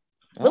dancing.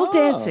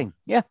 Dancing.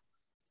 Yeah.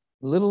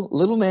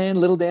 Little man,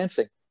 little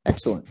dancing.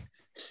 Excellent.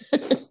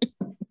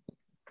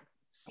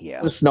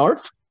 Yeah. The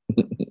snarf?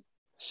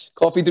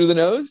 Coffee through the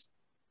nose?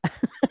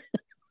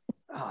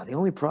 The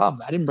only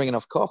problem, I didn't bring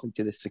enough coffee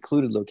to this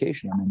secluded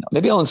location I'm in.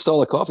 Maybe I'll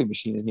install a coffee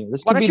machine in here.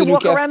 Why don't you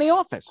walk around the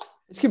office?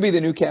 This could be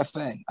the new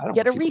cafe. I don't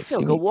get a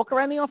refill. Go walk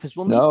around the office.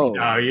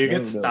 No, you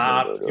can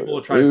stop. People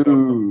will try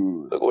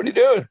to look, what are you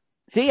doing?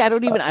 See, I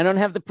don't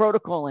have the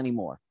protocol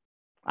anymore.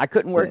 I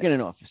couldn't work in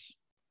an office.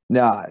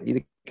 Nah,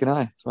 either can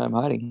I. That's why I'm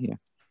hiding here.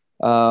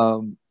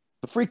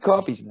 The free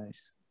coffee's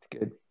nice. It's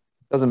good.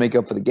 Doesn't make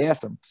up for the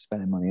gas I'm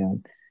spending money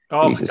on.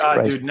 Oh, Jesus God,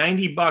 Christ. Dude,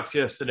 $90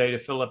 yesterday to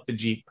fill up the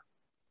Jeep.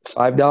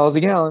 $5 a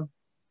gallon.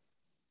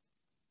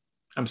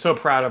 I'm so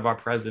proud of our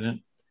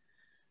president.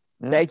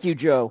 Yeah. Thank you,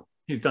 Joe.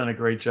 He's done a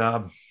great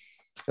job.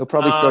 He'll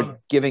probably start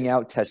giving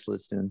out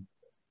Teslas soon.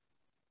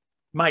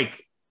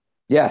 Mike.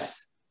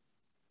 Yes.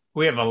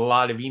 We have a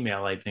lot of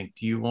email, I think.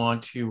 Do you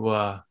want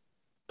to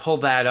pull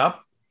that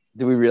up?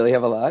 Do we really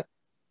have a lot?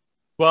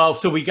 Well,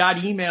 so we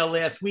got email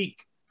last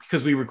week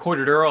because we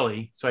recorded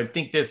early. So I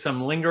think there's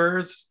some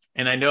lingerers.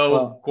 And I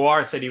know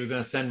Guar said he was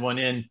going to send one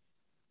in.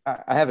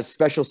 I have a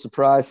special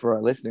surprise for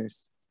our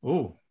listeners.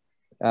 Ooh.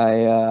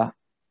 I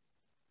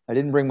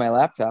didn't bring my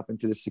laptop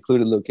into the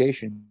secluded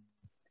location.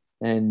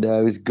 And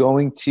I was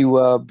going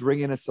to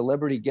bring in a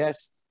celebrity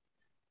guest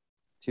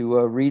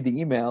to read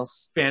the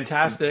emails.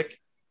 Fantastic.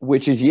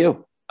 Which is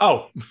you.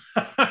 Oh.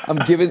 I'm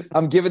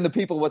giving the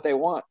people what they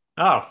want.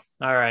 Oh,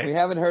 all right. We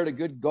haven't heard a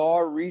good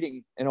Gar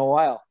reading in a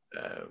while.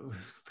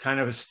 Kind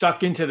of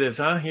stuck into this,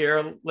 huh?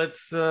 Here,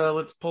 let's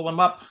pull them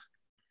up.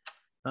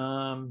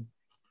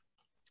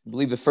 I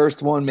believe the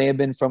first one may have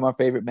been from our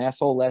favorite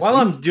masshole last week. While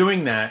I'm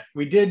doing that,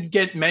 we did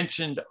get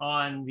mentioned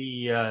on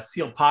the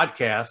Seal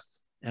podcast,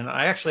 and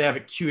I actually have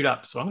it queued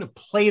up. So I'm going to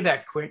play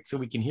that quick so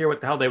we can hear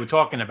what the hell they were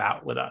talking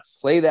about with us.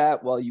 Play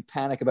that while you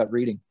panic about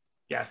reading.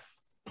 Yes.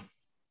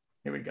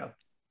 Here we go.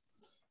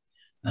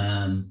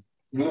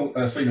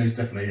 Sweeney's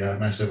definitely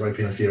managed to rope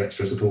in a few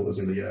extra supporters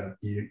in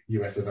the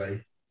US of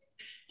A.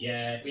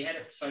 Yeah, we had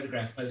a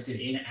photograph posted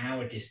in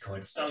our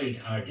Discord,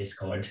 solid our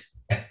Discord.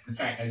 In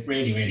fact, I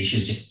really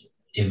should just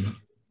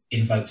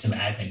invoke some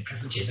admin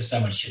privileges, or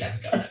someone should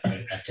have got that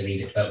photograph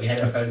deleted. But we had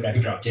a photograph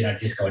dropped in our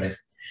Discord of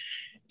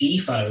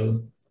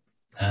Defo.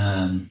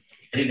 I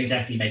didn't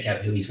exactly make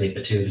out who he's with,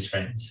 but two of his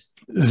friends.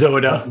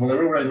 Zoda. Well,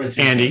 they're all wearing red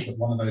t-shirts. Andy.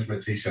 One of those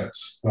red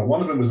t-shirts. Well,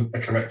 one of them was a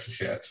corrector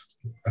shirt.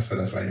 That's what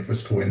that's right. It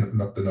was supporting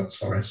the Nuts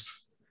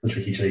Forest, the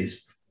Tricky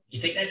Trees. You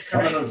think that's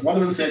correct? One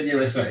of them said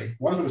USA.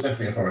 One of them was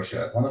definitely a Forest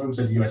shirt. One of them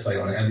said USA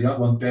on it, and the other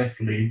one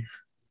definitely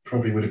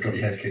probably would have got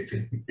your head kicked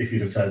in if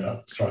you'd have turned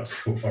up to try to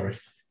support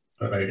Forest.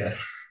 But there you go.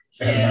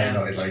 So Man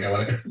United logo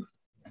on it.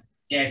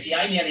 Yeah, see,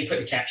 I nearly put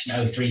the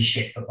caption 03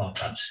 shit football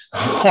clubs.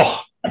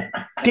 Oh,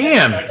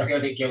 damn. I started to feel a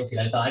bit guilty.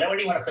 I thought, I don't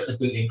really want to put the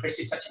boot in. Chris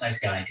is such a nice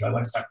guy. Do I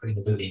want to start putting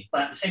the boot in?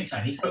 But at the same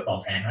time, he's a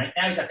football fan, right?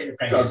 Now he's up in the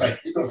Premier League.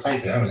 You've got to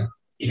take it, haven't you?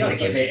 You got to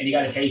give it and you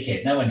got to take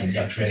it. No one's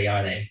exempt, really,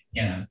 are they?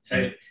 You know.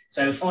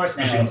 So Forest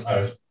now.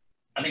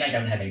 I mean, I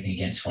don't have anything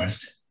against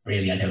Forest.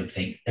 Really, I don't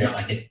think they're not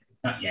like it.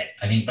 Not yet.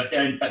 I mean, but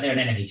they're an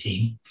enemy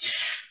team.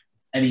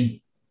 I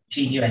mean,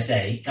 Team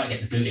USA can't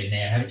get the boot in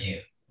there, haven't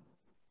you?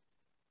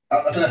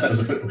 I don't know if that was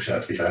a football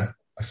shirt. To be fair,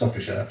 a soccer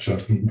shirt, sure,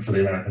 for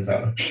the Americans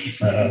out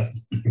there.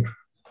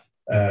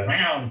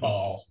 Round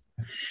ball.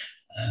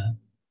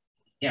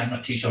 Yeah, I'm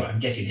not too sure. I'm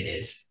guessing it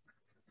is.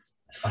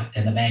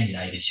 And the Man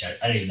United shirt.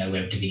 I don't even know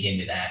where to begin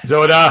with that.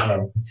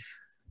 Zoda.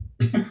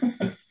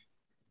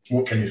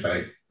 What can you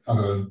say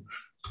other than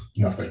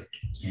nothing?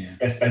 Yeah.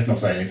 Best not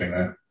say anything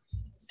there.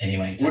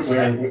 Anyway.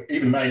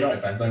 Even Man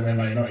United fans don't wear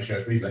Man United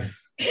shirts these days.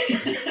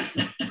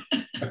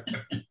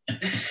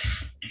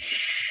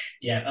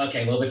 Yeah,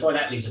 okay. Well, before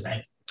that leaves a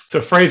bed.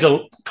 So Fraser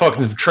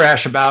talking some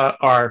trash about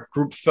our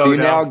group photo. You're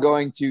now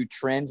going to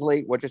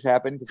translate what just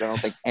happened because I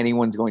don't think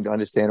anyone's going to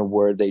understand a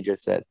word they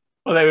just said.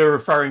 Well, they were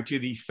referring to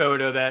the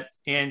photo that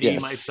Andy,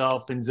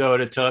 myself, and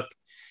Zoda took.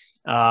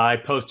 I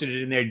posted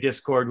it in their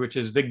Discord, which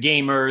is the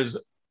gamers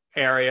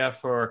area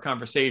for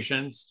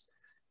conversations.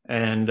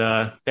 And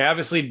they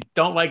obviously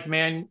don't like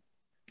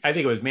I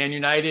think it was Man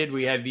United.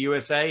 We had the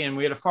USA and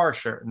we had a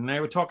Forest shirt, and they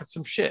were talking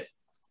some shit.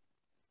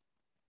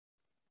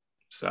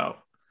 So,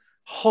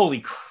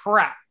 holy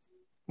crap.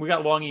 We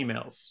got long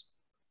emails.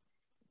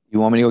 You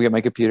want me to go get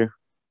my computer?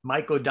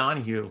 Mike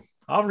O'Donohue.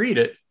 I'll read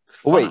it.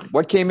 Oh, wait,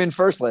 what came in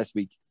first last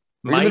week?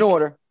 Read them in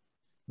order.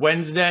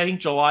 Wednesday,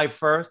 July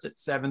 1st at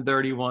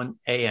 7:31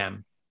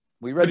 a.m.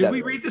 We read that. Did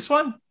we read this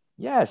one?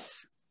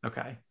 Yes.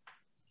 Okay.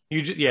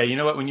 You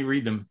know what? When you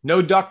read them.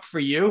 No Duck for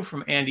You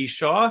from Andy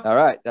Shaw. All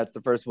right. That's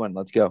the first one.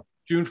 Let's go.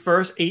 June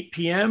 1st, 8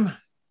 p.m.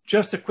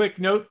 Just a quick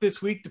note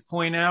this week to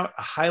point out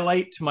a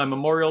highlight to my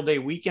Memorial Day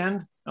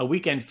weekend, a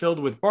weekend filled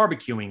with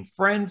barbecuing,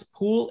 friends,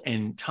 pool,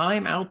 and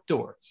time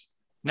outdoors.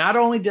 Not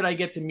only did I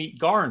get to meet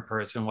Gar in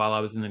person while I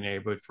was in the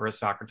neighborhood for a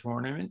soccer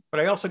tournament, but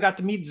I also got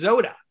to meet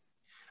Zoda.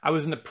 I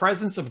was in the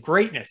presence of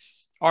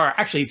greatness. Or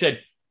actually, he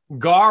said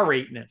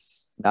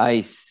Gar-rateness.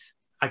 Nice.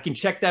 I can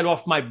check that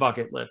off my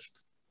bucket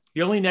list.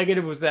 The only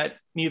negative was that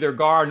neither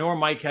Gar nor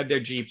Mike had their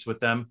Jeeps with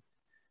them.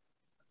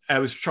 I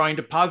was trying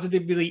to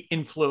positively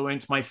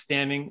influence my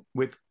standing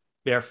with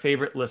their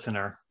favorite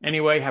listener.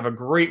 Anyway, have a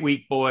great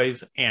week,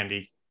 boys.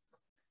 Andy.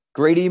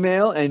 Great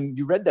email, and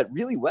you read that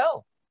really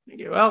well.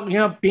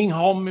 Well, being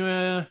home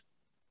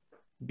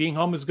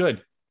is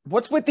good.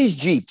 What's with these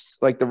Jeeps,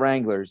 like the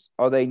Wranglers?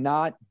 Are they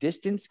not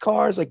distance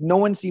cars? Like no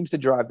one seems to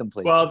drive them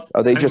places. Well,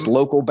 are they just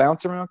local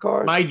bounce around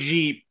cars? My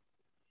Jeep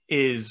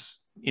is,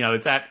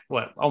 it's at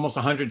almost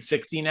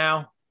 160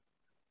 now.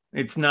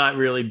 It's not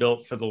really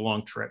built for the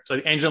long trip. So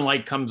the engine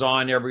light comes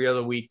on every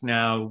other week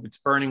now. It's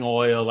burning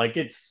oil. Like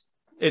it's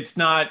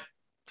not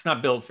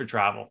built for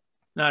travel.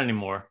 Not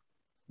anymore.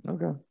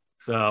 Okay.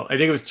 So I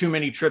think it was too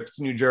many trips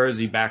to New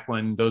Jersey back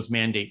when those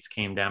mandates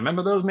came down.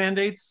 Remember those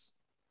mandates?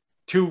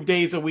 2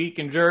 days a week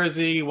in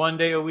Jersey, 1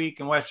 day a week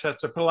in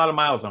Westchester. Put a lot of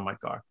miles on my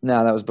car.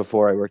 No, that was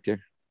before I worked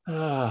here.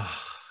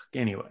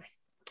 Anyway.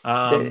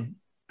 And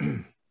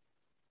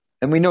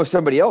we know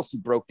somebody else who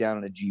broke down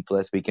in a Jeep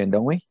last weekend,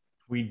 don't we?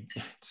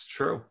 It's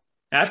true.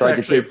 That's Tried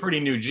actually a pretty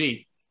new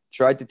Jeep.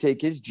 Tried to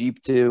take his Jeep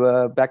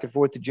to back and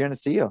forth to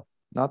Geneseo.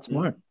 Not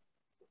smart.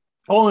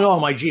 All in all,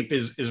 my Jeep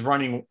is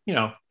running,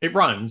 it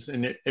runs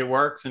and it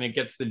works and it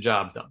gets the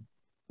job done.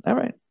 All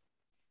right.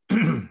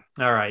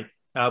 All right.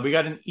 We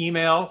got an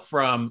email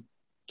from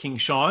King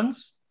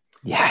Sean's.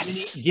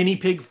 Yes. Guinea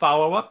pig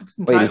follow-up.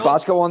 Wait, is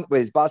Bosco on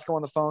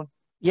the phone?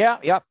 Yeah,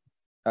 yep.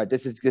 All right,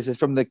 this is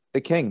from the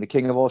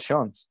king of all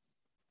Sean's.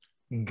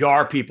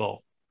 Gar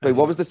people. Wait,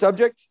 what was the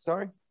subject?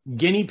 Sorry.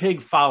 Guinea pig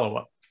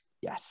follow-up.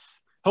 Yes.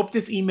 Hope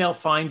this email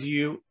finds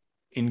you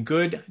in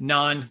good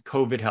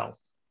non-COVID health.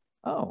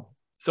 Oh.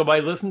 So I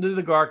listened to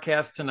the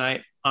Garcast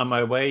tonight on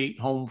my way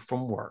home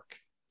from work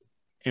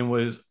and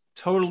was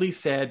totally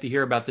sad to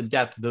hear about the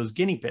death of those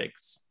guinea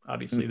pigs.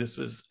 Obviously, this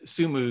was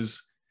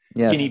Sumu's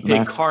guinea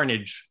pig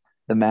carnage.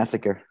 The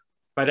massacre.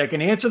 But I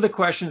can answer the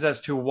questions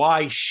as to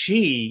why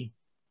she,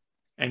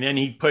 and then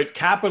he put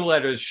capital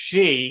letters,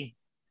 she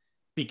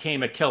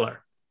became a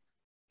killer.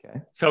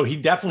 Okay. So he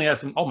definitely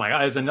has some, oh my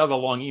God, there's another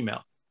long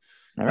email.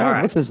 All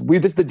right. This is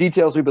the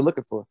details we've been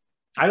looking for.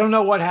 I don't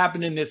know what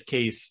happened in this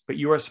case, but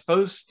you are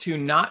supposed to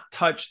not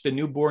touch the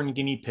newborn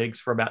guinea pigs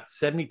for about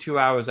 72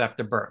 hours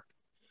after birth.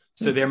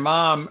 So their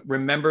mom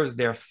remembers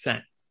their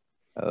scent.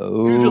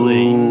 Oh,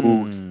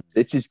 usually,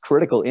 this is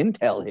critical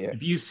intel here.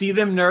 If you see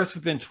them nurse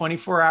within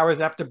 24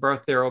 hours after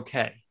birth, they're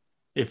okay.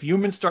 If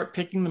humans start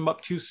picking them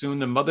up too soon,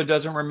 the mother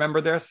doesn't remember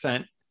their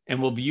scent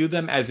and will view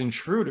them as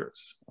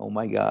intruders. Oh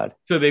my God.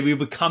 So they will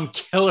become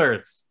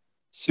killers.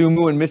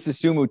 Sumu and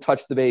Mrs. Sumu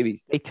touch the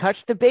babies. They touch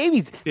the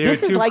babies. They're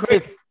this is too like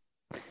quick.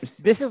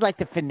 This is like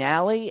the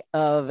finale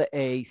of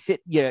a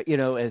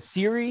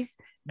series.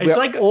 It's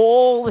like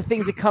all the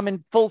things are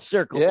coming full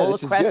circle. Yeah, all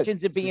the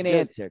questions are being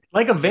answered.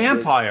 Like a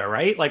vampire,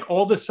 right? Like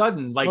all of a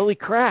sudden, like holy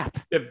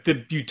crap!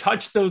 You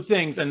touch those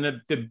things, and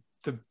the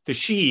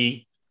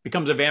she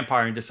becomes a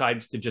vampire and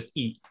decides to just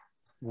eat.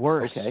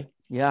 Worse. Okay.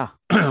 Yeah.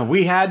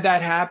 We had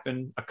that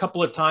happen a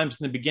couple of times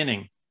in the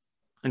beginning,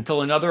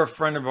 until another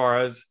friend of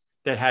ours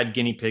that had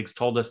guinea pigs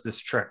told us this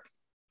trick.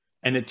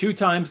 And the 2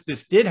 times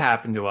this did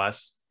happen to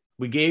us,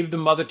 we gave the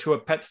mother to a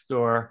pet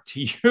store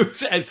to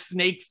use as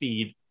snake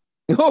feed.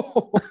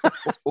 to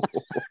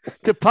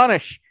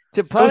punish.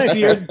 You're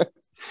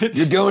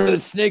going to the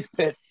snake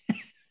pit.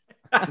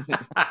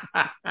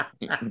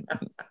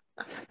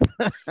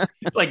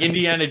 Like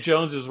Indiana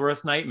Jones's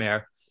worst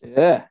nightmare.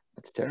 Yeah,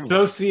 that's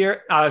terrible.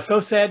 So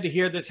sad to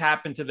hear this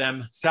happen to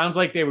them. Sounds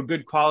like they were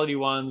good quality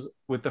ones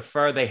with the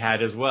fur they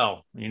had as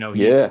well. He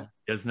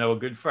does know a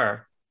good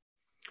fur.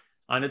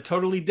 On a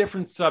totally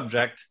different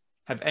subject,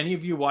 have any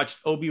of you watched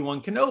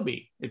Obi-Wan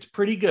Kenobi? It's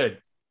pretty good.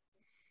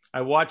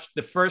 I watched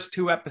the first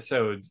 2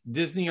 episodes.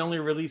 Disney only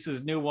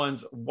releases new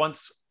ones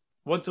once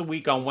a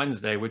week on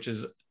Wednesday, which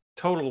is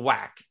total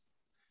whack.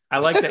 I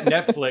like that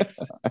Netflix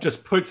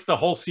just puts the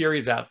whole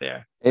series out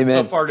there.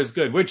 Amen. So far it is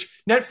good, which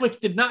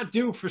Netflix did not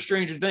do for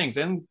Stranger Things.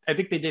 And I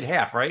think they did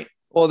half, right?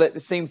 Well, the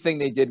same thing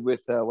they did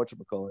with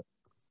whatchamacallit.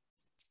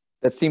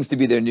 That seems to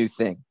be their new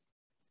thing.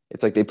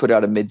 It's like they put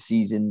out a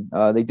mid-season.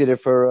 They did it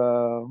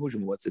for,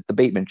 The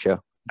Bateman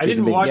Show. I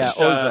didn't watch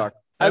Ozark.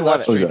 I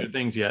watched Ozark. Stranger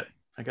Things yet.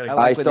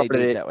 I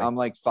started it. I'm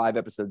like 5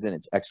 episodes in.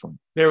 It's excellent.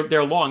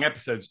 They're long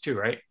episodes too,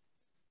 right?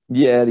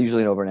 Yeah, they're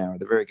usually over an hour.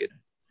 They're very good.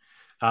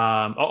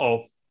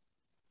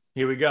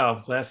 Here we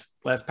go.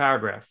 Last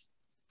paragraph.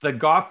 The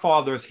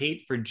Godfather's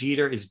hate for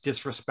Jeter is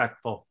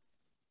disrespectful.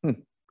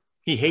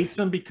 He hates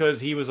him because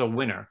he was a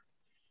winner.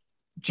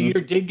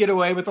 Jeter did get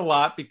away with a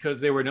lot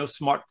because there were no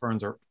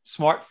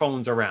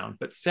smartphones around.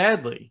 But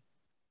sadly,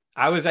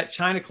 I was at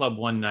China Club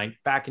one night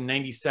back in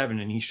 '97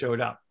 and he showed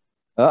up.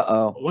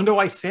 Uh-oh. I wonder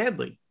why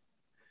sadly.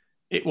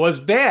 It was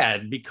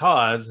bad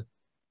because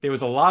there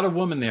was a lot of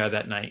women there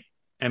that night.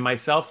 And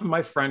myself and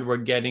my friend were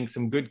getting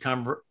some good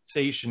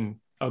conversation,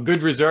 a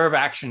good reserve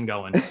action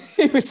going.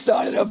 He was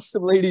signing up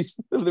some ladies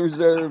for the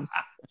reserves.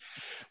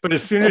 But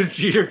as soon as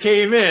Jeter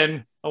came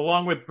in,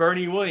 along with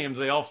Bernie Williams,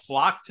 they all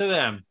flocked to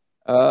them.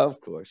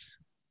 Of course.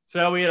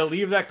 So we had to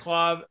leave that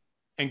club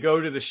and go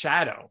to the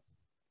Shadow.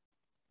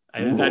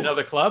 Is that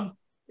another club?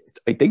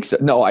 I think so.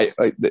 No,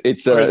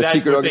 it's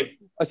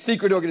a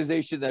secret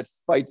organization that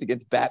fights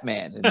against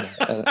Batman.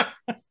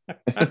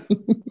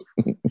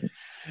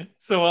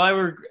 So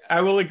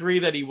I will agree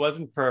that he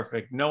wasn't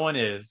perfect. No one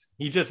is.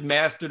 He just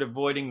mastered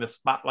avoiding the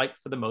spotlight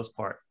for the most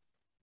part.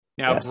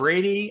 Now, yes.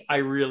 Brady, I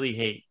really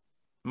hate.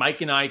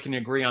 Mike and I can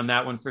agree on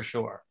that one for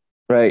sure.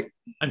 Right.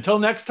 Until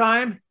next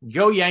time,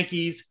 go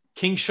Yankees,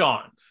 King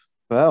Sean's.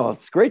 Well,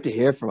 it's great to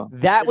hear from him.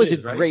 That was a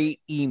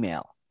great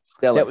email.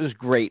 Stellar. That was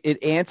great.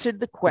 It answered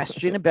the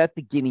question about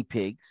the guinea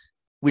pigs,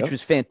 which was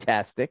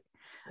fantastic.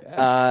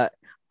 Yeah.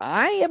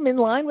 I am in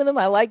line with him.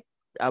 I like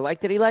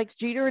that he likes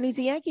Jeter and he's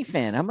a Yankee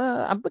fan.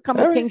 I'm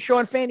becoming a King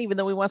Sean fan, even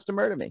though he wants to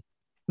murder me.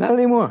 Not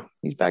anymore.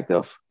 He's backed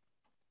off.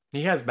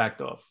 He has backed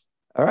off.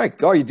 All right,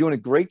 Gar, you're doing a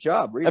great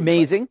job.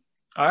 Amazing.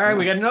 All right,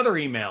 we got another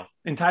email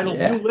entitled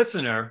 "New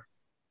Listener"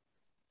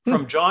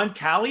 from John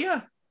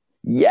Callia.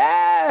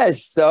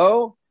 Yes.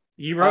 So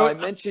you wrote.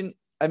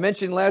 I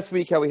mentioned last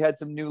week how we had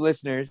some new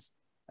listeners.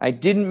 I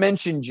didn't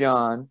mention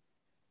John.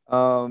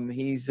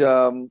 He's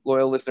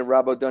loyal listener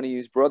Rob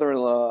O'Donoghue's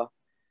brother-in-law.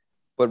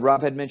 But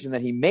Rob had mentioned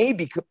that he may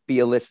be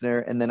a listener.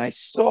 And then I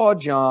saw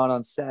John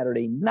on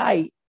Saturday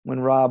night when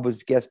Rob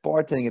was guest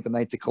bartending at the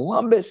Knights of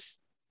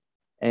Columbus.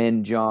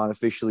 And John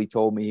officially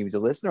told me he was a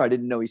listener. I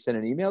didn't know he sent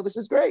an email. This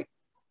is great.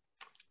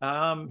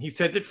 He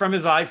sent it from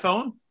his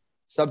iPhone.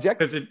 Subject?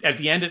 Because at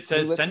the end it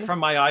says sent from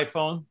my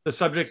iPhone. The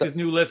subject is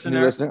new listener.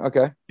 New listener,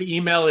 okay. The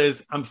email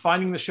is, I'm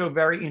finding the show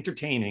very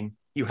entertaining.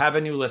 You have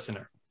a new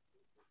listener.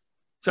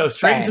 So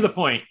straight to the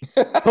point.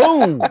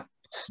 Boom.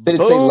 Did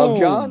it say love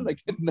John?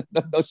 Like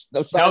no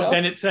sign up?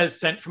 Then it says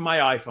sent from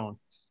my iPhone.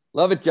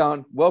 Love it,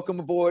 John.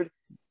 Welcome aboard.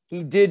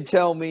 He did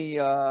tell me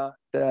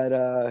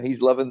that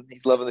he's loving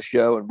the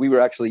show, and we were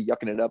actually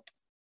yucking it up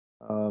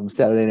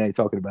Saturday night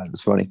talking about it. It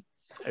was funny.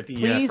 At the,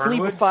 Please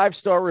leave a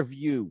 5-star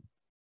review.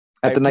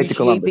 At the Knights of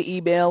Columbus. The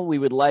email, we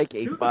would like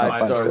a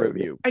 5-star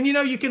review. And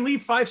you can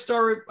leave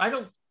 5-star. I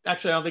don't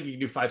think you can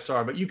do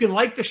 5-star, but you can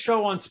like the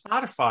show on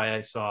Spotify.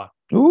 I saw.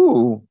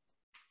 Ooh.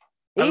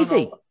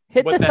 Easy.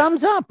 Hit the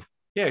thumbs up.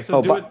 Yeah,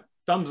 so do it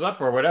thumbs up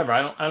or whatever.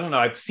 I don't know.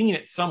 I've seen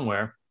it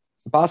somewhere.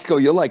 Bosco,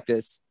 you'll like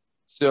this.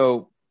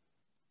 So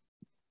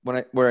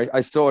when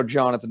I saw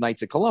John at the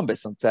Knights of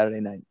Columbus on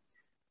Saturday night,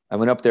 I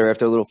went up there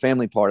after a little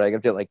family party. I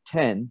got there at like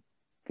 10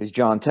 because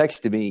John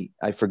texted me.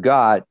 I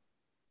forgot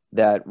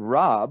that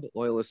Rob,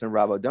 loyal listener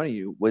Rob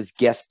O'Donoghue, was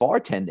guest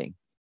bartending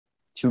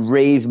to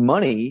raise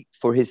money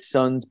for his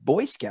son's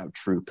Boy Scout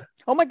troop.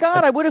 Oh my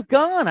God, I would have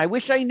gone. I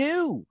wish I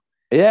knew.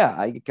 Yeah,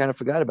 I kind of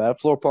forgot about it.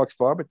 Floor Park's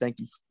far, but thank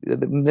you.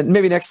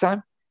 Maybe next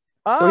time.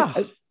 So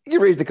he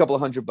raised a couple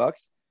of $100.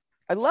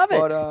 I love it.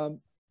 But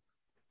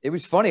it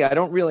was funny. I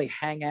don't really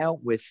hang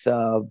out with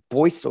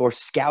Boy or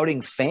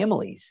scouting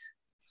families.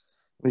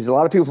 There's a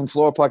lot of people from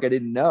Floor Park I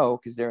didn't know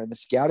because they're in the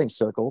scouting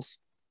circles.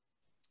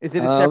 Is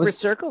it a separate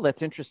circle?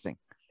 That's interesting.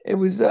 It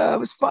was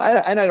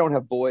fun, and I don't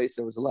have boys.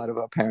 There was a lot of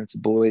parents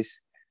of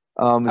boys.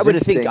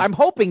 I'm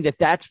hoping that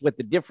that's what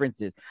the difference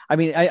is. I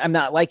mean, I'm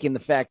not liking the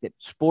fact that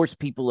sports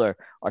people are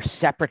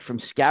separate from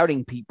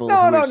scouting people. No.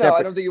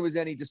 I don't think it was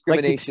any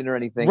discrimination or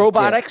anything.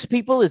 Robotics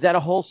people, is that a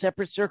whole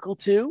separate circle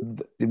too?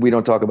 We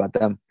don't talk about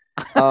them.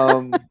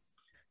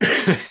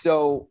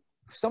 So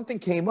something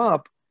came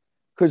up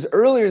because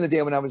earlier in the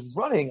day when I was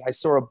running, I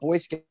saw a Boy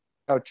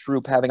Scout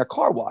troop having a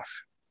car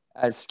wash,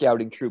 as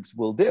scouting troops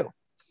will do.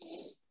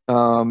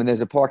 And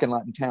there's a parking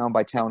lot in town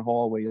by Town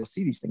Hall where you'll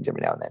see these things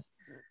every now and then.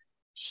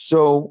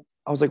 So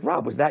I was like,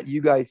 Rob, was that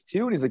you guys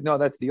too? And he's like, no,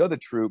 that's the other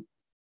troop.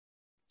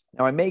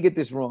 Now I may get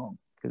this wrong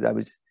because I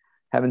was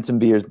having some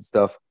beers and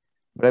stuff,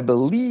 but I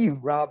believe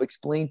Rob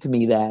explained to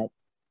me that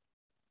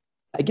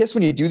I guess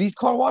when you do these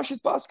car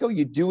washes, Bosco,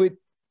 you do it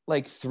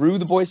like through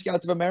the Boy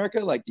Scouts of America.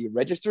 Like, do you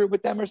register it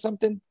with them or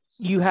something?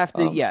 You have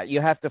to, you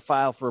have to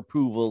file for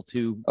approval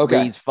to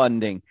raise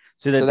funding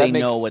so that they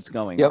know what's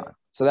going on.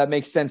 So that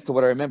makes sense to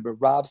what I remember.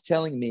 Rob's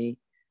telling me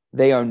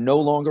they are no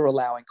longer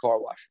allowing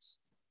car washes.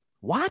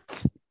 What?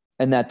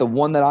 And that the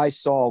one that I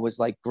saw was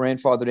like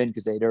grandfathered in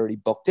because they'd already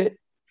booked it.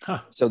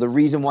 Huh. So the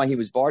reason why he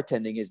was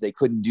bartending is they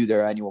couldn't do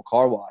their annual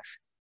car wash.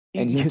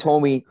 And he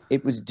told me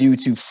it was due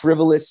to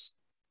frivolous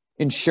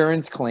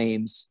insurance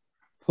claims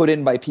put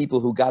in by people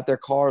who got their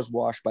cars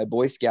washed by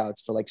Boy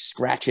Scouts for like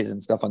scratches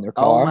and stuff on their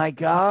car. Oh my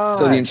God.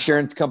 So the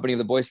insurance company of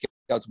the Boy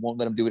Scouts won't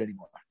let them do it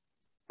anymore.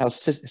 How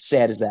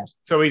sad is that?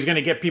 So he's going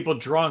to get people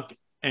drunk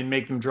and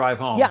make them drive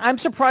home. Yeah, I'm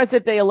surprised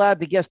that they allowed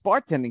the guest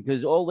bartending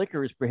because all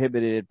liquor is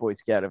prohibited at Boy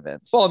Scout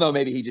events. Well, no,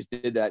 maybe he just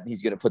did that and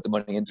he's going to put the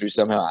money in through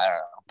somehow. I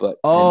don't know.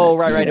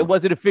 But right. It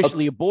wasn't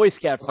officially a Boy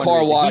Scout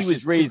car wash. He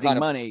was raising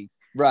money.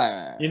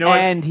 Right. You know what?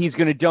 And he's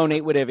going to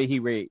donate whatever he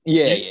raised.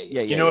 Yeah.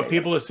 You know what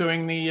people are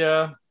suing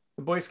the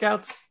Boy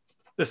Scouts?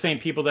 The same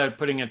people that are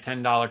putting a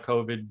 $10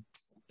 COVID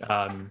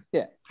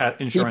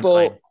insurance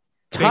claim.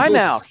 Time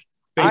out.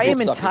 I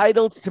am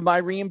entitled to my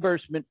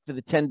reimbursement for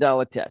the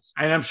 $10 test.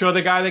 And I'm sure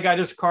the guy that got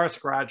his car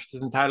scratched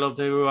is entitled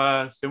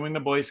to suing the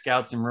Boy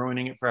Scouts and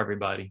ruining it for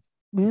everybody.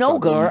 No,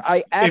 Gar,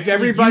 if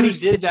everybody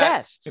did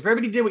that, if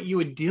everybody did what you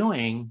were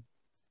doing,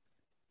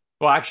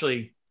 well,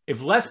 actually,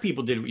 if less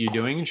people did what you're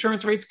doing,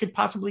 insurance rates could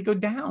possibly go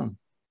down.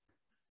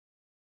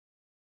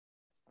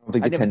 I don't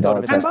think the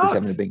 $10 test is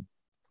having a big.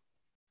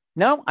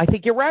 No, I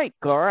think you're right,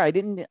 Gar. I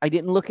didn't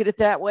look at it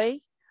that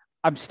way.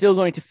 I'm still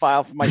going to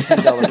file for my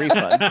 $10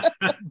 refund,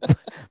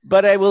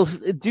 but I will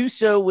do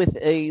so with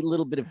a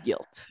little bit of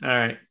guilt. All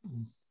right.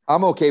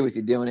 I'm okay with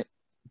you doing it.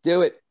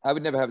 Do it. I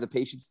would never have the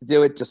patience to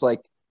do it. Just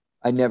like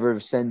I never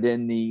send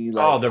in the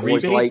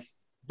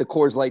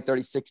Coors Light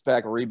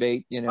 36-pack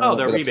rebate. You know,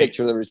 the rebate. A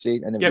picture of the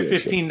receipt. I never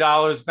get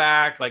 $15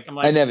 back. Like I'm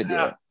like, I never do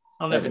it.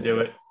 I'll never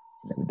do it.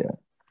 Never do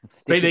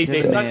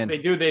it. They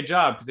do their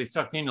job because they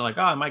suck in. They're like,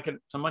 I might get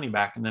some money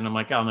back, and then I'm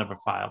like, I'll never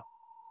file.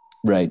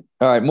 Right.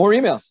 All right. More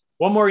emails.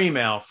 One more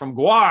email from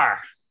Guar.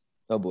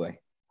 Oh boy.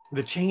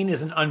 The chain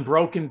is an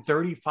unbroken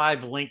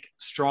 35 link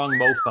strong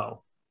mofo.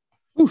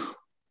 Oof.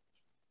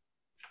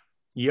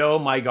 Yo,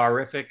 my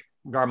garific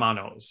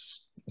Garmanos.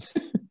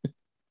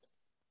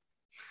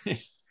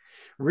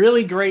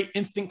 Really great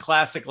instant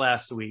classic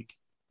last week.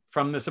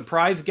 From the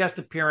surprise guest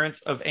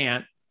appearance of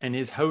Ant and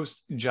his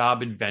host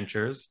job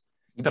adventures.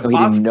 He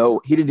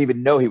didn't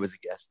even know he was a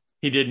guest.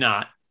 He did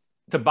not.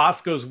 To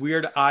Bosco's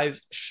weird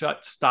eyes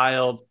shut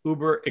styled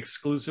Uber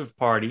exclusive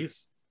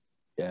parties.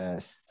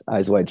 Yes,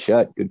 eyes wide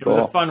shut. Good call. It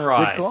was a fun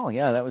ride. Good call.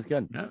 Yeah, that was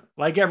good. Yeah.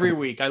 Like every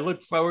week, I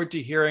look forward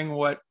to hearing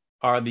what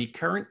are the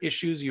current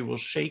issues you will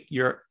shake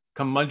your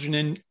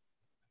curmudgeon-y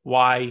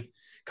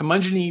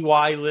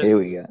lists. Here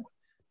we go.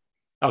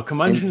 Oh,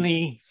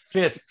 curmudgeon-y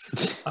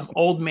fists of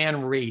old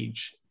man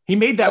rage. He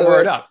made that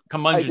word up,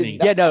 curmudgeon-y.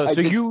 Yeah, no. So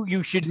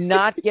you should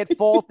not get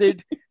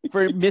faulted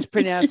for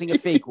mispronouncing a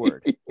fake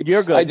word.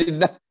 You're good.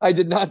 I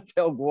did not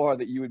tell Guar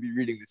that you would be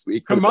reading this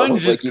week.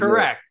 Curmudgeon is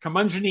correct.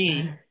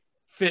 Curmudgeon-y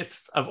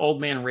fists of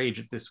old man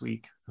rage this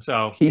week.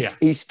 So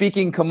he's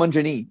speaking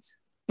curmudgeonese.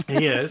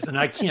 He is, and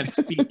I can't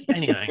speak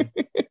anything.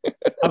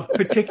 Of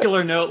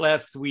particular note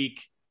last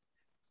week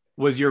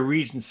was your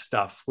Regents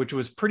stuff, which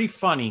was pretty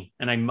funny,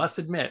 and I must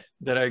admit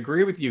that I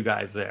agree with you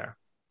guys there.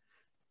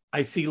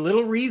 I see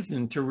little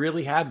reason to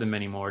really have them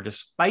anymore,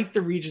 despite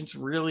the Regents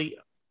really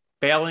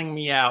bailing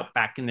me out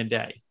back in the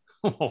day.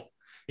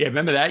 Yeah,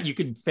 remember that? You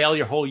could fail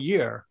your whole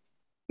year.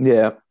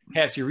 Yeah.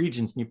 Pass your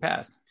Regents, and you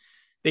passed.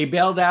 They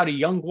bailed out a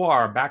young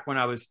Guar back when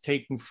I was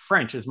taking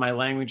French as my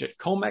language at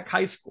Colmac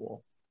High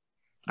School.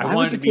 Why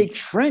would you take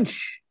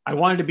French? I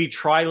wanted to be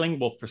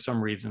trilingual for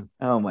some reason.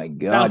 Oh, my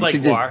God. Sounds like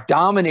you just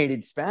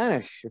dominated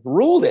Spanish. It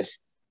ruled it.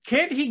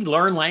 Can't he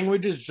learn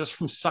languages just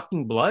from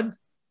sucking blood?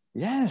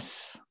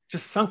 Yes.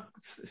 Just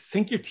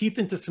sink your teeth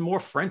into some more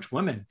French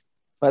women.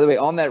 By the way,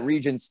 on that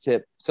Regents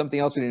tip, something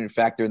else we didn't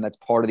factor in that's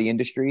part of the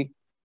industry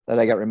that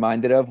I got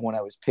reminded of when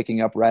I was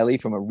picking up Riley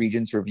from a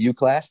Regents review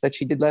class that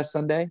she did last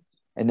Sunday,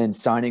 and then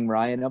signing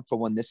Ryan up for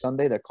one this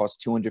Sunday that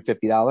cost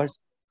 $250.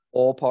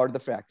 All part of the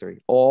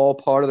factory. All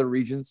part of the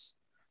Regents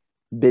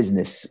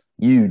business.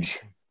 Huge.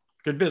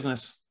 Good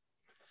business.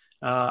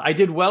 I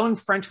did well in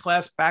French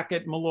class back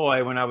at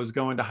Malloy when I was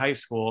going to high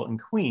school in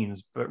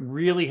Queens, but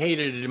really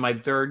hated it in my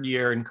third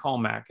year in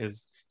Colmac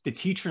as the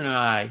teacher and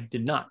I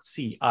did not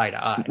see eye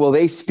to eye. Well,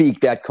 they speak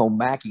that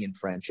Colmacian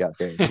French out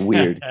there. It's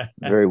weird.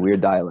 Very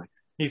weird dialect.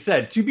 He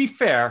said, to be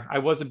fair, I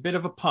was a bit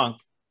of a punk.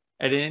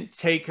 I didn't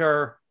take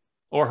her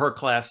or her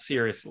class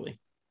seriously.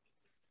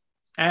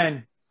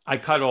 And I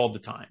cut all the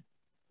time,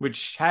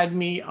 which had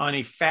me on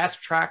a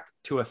fast track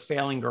to a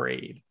failing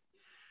grade.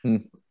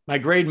 My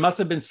grade must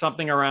have been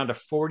something around a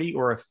 40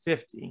 or a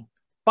 50.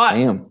 But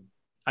Damn.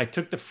 I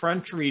took the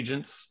French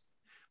Regents,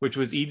 which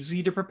was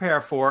easy to prepare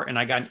for, and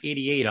I got an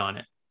 88 on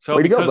it.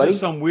 So because of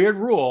some weird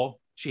rule,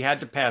 she had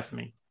to pass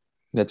me.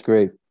 That's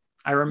great.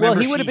 I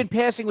remember he would have been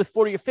passing with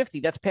 40 or 50.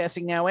 That's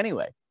passing now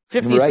anyway.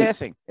 50 right. is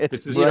passing.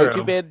 It's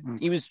too bad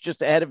he was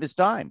just ahead of his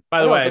time.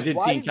 By the way, I did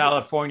see in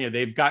California,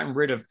 they've gotten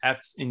rid of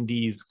F's and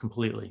D's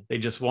completely. They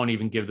just won't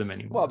even give them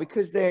anymore. Well,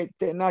 because they're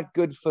not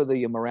good for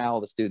the morale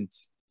of the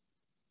students.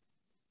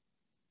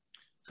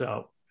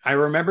 So I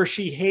remember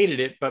she hated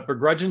it, but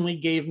begrudgingly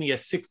gave me a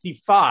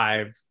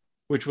 65,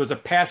 which was a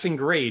passing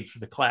grade for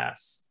the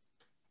class.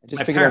 I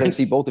just figured out to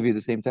see both of you at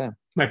the same time.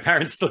 My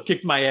parents still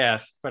kicked my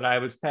ass, but I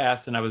was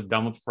passed and I was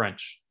done with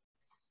French.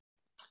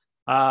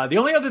 The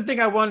only other thing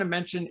I wanted to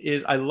mention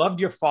is I loved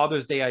your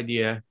Father's Day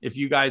idea if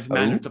you guys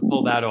managed to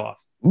pull that off.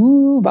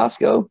 Ooh,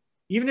 Bosco.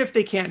 Even if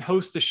they can't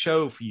host the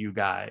show for you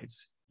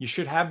guys, you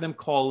should have them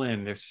call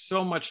in. There's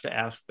so much to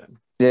ask them.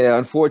 Yeah,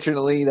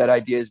 unfortunately, that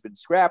idea has been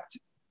scrapped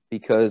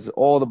because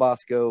all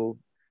the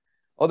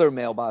other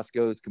male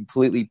Boscos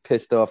completely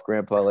pissed off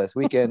Grandpa last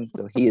weekend,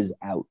 so he is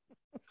out.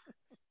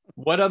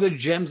 What other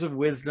gems of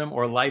wisdom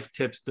or life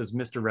tips does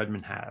Mr.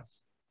 Redmond have?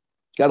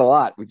 Got a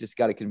lot. We just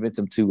got to convince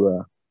him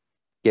to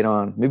get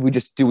on. Maybe we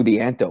just do the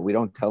Anto. We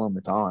don't tell him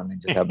it's on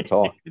and just have him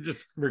talk.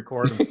 Just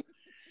record him.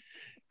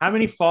 How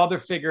many father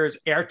figures,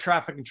 air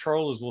traffic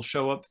controllers will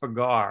show up for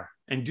GAR?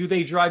 And do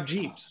they drive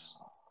Jeeps?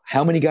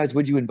 How many guys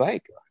would you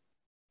invite?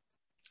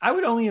 I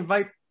would only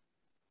invite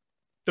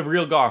the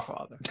real GAR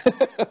father,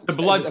 the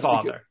blood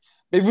father.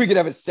 Maybe we could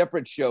have a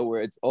separate show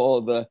where it's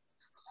all the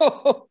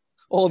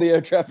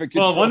air traffic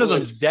controllers. Well, one of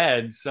them's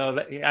dead,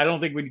 so I don't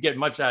think we'd get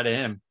much out of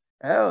him.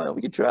 I don't know.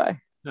 We could try.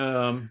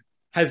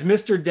 Has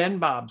Mr.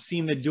 Denbob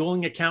seen the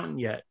dueling accountant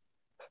yet?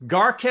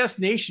 Garcast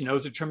Nation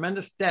owes a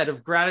tremendous debt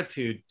of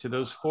gratitude to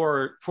those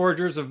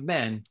forgers of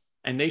men,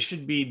 and they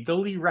should be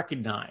duly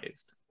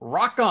recognized.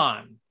 Rock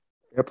on.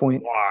 Fair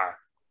point. Guar.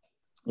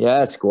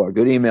 Yes, Guar.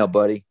 Good email,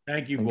 buddy.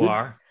 Thank you,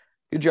 Guar.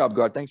 Good job,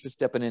 Guar. Thanks for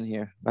stepping in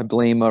here. I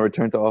blame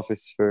Return to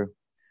Office for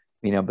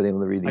me not being able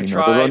to read the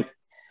emails. I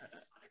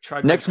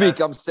tried next week,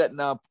 I'm setting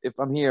up. If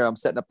I'm here, I'm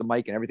setting up the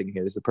mic and everything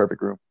here. This is the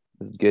perfect room.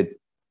 This is good.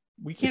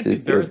 We can't do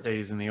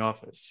Thursdays in the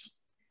office.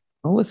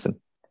 Oh, listen.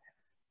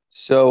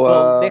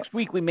 So next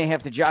week we may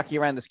have to jockey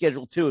around the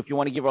schedule too. If you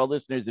want to give our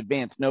listeners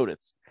advance notice,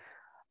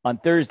 on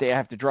Thursday I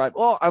have to drive.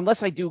 Oh, unless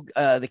I do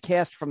the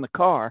cast from the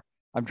car,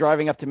 I'm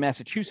driving up to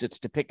Massachusetts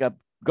to pick up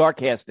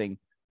Garcasting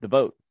the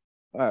vote.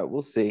 All right,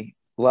 we'll see.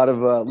 A lot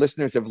of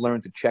listeners have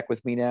learned to check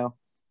with me now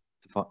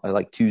to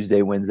like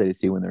Tuesday, Wednesday to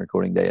see when the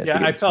recording day is.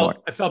 Yeah, I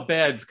felt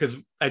bad because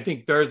I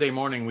think Thursday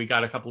morning we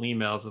got a couple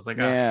emails. It's like,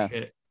 oh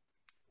shit.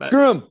 But,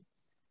 screw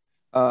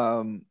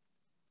them.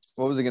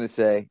 What was I going to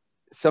say?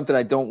 Something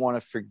I don't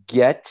want to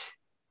forget.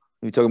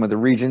 We were talking about the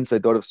Regents. I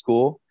thought of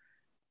school.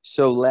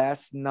 So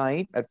last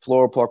night at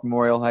Floral Park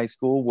Memorial High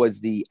School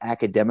was the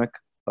academic.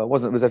 It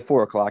was at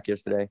 4:00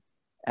 yesterday.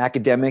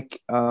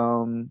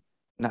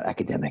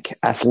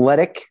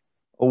 Athletic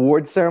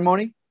award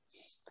ceremony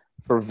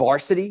for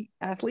varsity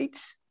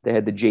athletes. They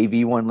had the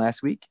JV one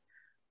last week.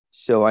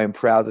 So I am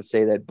proud to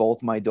say that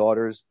both my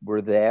daughters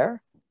were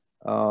there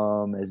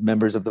as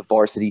members of the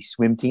varsity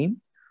swim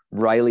team.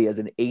 Riley as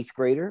an 8th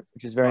grader,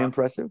 which is very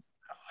impressive.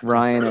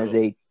 Ryan as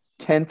a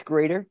 10th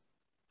grader.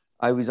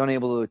 I was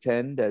unable to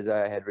attend as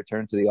I had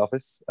returned to the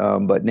office,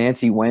 but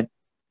Nancy went,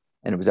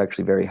 and it was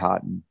actually very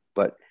hot.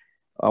 But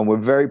we're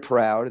very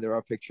proud. There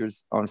are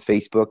pictures on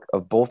Facebook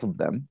of both of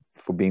them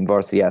for being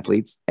varsity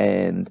athletes.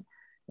 And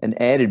an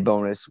added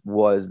bonus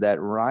was that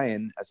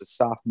Ryan, as a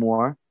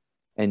sophomore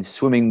and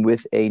swimming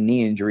with a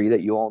knee injury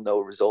that you all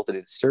know resulted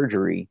in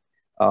surgery,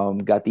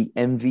 got the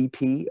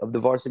MVP of the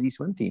varsity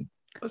swim team.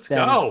 Let's go.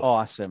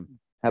 Awesome.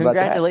 How about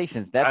that?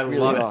 Congratulations. That's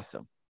really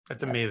awesome.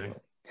 That's amazing.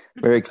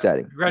 Very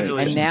exciting.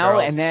 Congratulations. And now,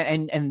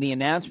 and the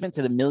announcement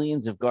to the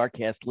millions of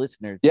Garcast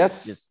listeners.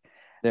 Yes.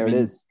 It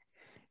is.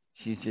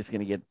 She's just going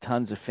to get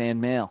tons of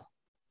fan mail.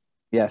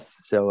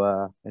 Yes.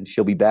 So, and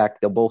she'll be back.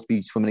 They'll both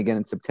be swimming again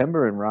in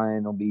September, and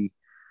Ryan will be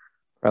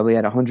probably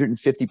at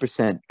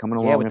 150% coming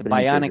along with after the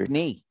bionic surgery.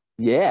 knee.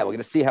 Yeah, we're going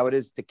to see how it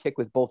is to kick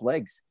with both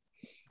legs.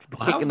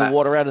 Kicking the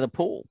water out of the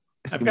pool.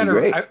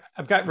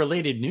 I've got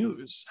related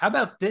news. How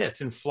about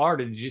this in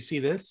Florida? Did you see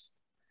this?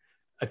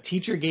 A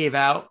teacher gave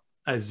out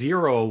a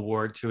 0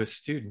 award to a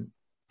student.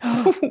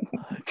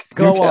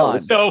 Go on.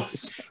 So,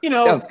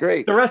 sounds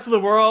great. The rest of the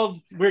world,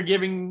 we're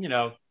giving,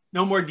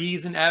 no more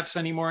D's and F's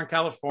anymore in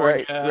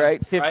California. Right.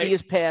 50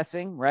 is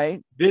passing,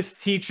 right? This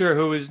teacher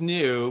who is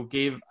new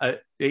gave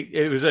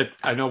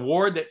an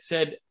award that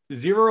said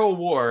 0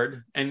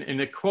 award. And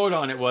the quote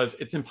on it was,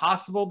 "It's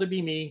impossible to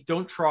be me.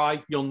 Don't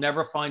try. You'll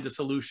never find a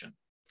solution."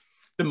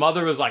 The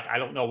mother was like, "I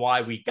don't know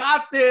why we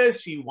got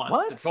this. She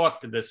wants to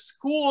talk to the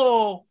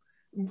school."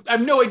 I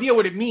have no idea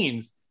what it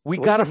means. We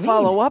got to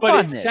follow up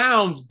on this. But it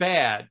sounds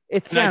bad.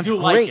 It sounds I do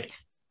great. like it.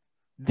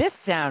 This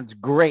sounds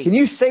great. Can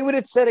you say what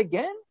it said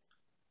again?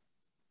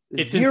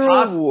 It's 0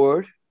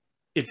 award.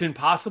 It's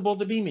impossible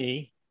to be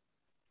me.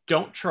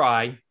 Don't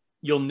try.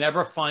 You'll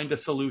never find a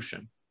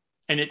solution.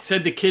 And it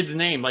said the kid's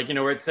name,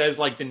 where it says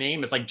the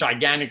name, it's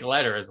gigantic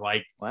letters.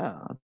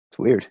 Wow, it's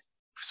weird.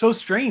 So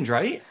strange,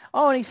 right?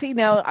 Oh, and you see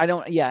now,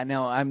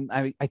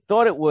 I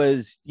thought it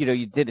was,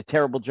 you did a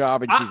terrible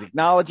job, and she's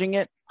acknowledging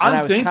it. And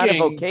I was kind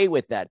of okay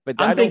with that,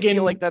 but I don't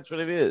feel like that's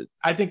what it is.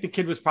 I think the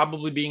kid was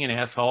probably being an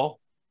asshole,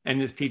 and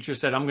this teacher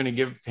said, "I'm going to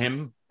give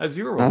him a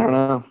 0." I don't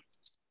know.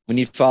 We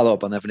need follow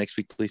up on that for next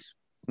week, please.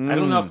 I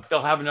don't know if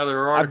they'll have another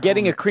article. I'm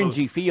getting a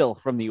cringy feel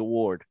from the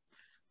award.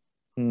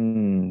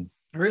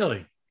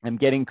 Really? I'm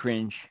getting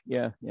cringe.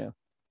 Yeah.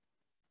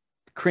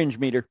 Cringe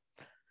meter.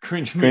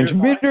 Cringe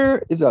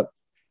meter is up.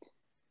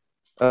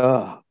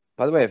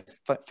 By the way,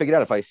 I figured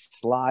out if I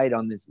slide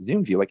on this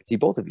Zoom view, I can see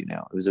both of you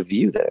now. It was a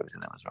view that I was in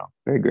that was wrong.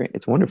 Very great.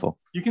 It's wonderful.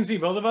 You can see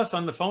both of us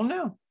on the phone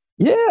now?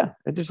 Yeah.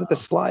 I just have to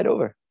slide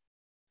over.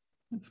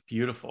 That's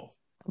beautiful.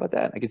 How about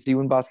that? I can see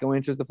when Bosco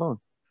answers the phone.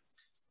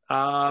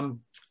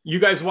 You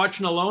guys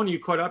watching Alone? You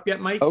caught up yet,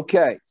 Mike?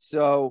 Okay.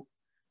 So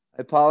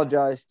I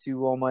apologize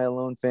to all my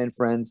Alone fan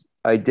friends.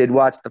 I did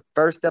watch the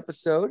first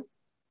episode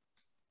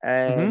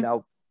and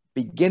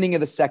beginning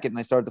of the second, and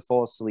I started to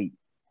fall asleep.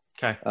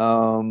 Okay.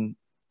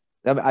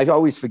 I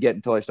always forget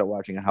until I start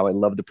watching it how I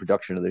love the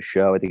production of the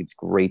show. I think it's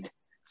great.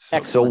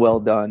 Excellent. So well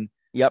done.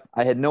 Yep.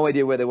 I had no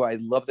idea where they were. I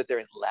love that they're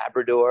in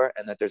Labrador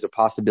and that there's a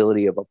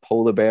possibility of a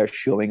polar bear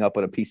showing up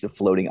on a piece of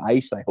floating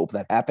ice. I hope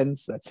that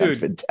happens. That sounds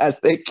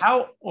fantastic.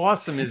 How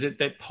awesome is it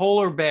that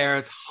polar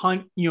bears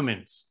hunt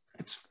humans?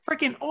 It's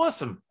freaking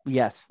awesome.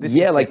 Yes.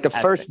 The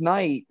first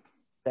night,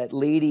 that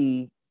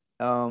lady,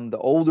 the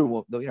older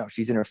woman,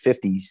 she's in her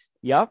 50s.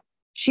 Yep.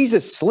 She's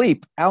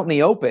asleep out in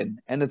the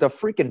open, and there's a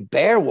freaking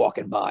bear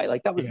walking by.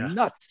 That was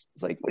nuts.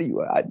 It's like, what are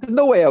you? There's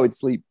no way I would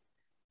sleep.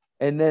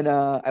 And then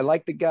I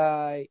like the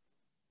guy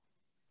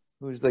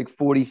who's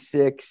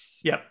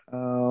 46. Yep.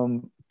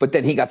 But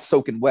then he got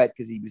soaking wet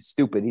because he was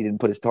stupid. He didn't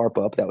put his tarp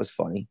up. That was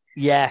funny.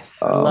 Yes,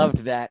 I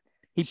loved that.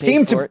 He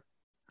seems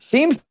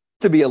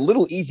to be a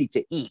little easy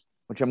to eat,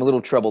 which I'm a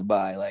little troubled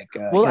by.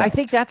 I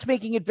think that's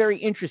making it very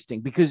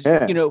interesting because,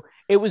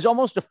 it was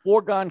almost a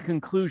foregone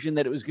conclusion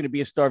that it was going to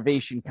be a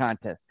starvation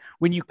contest.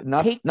 When you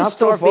take the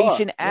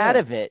starvation out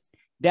of it,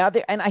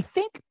 and I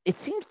think it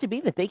seems to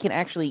be that they can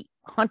actually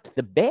hunt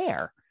the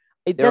bear.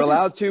 They're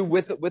allowed to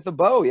with a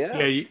bow,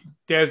 Yeah,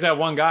 there's that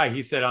one guy.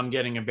 He said, "I'm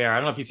getting a bear." I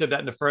don't know if he said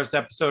that in the first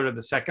episode or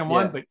the second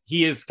one, but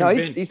he is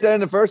convinced. No, he said in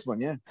the first one,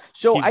 yeah.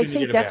 So I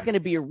think that's going to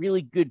be a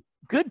really good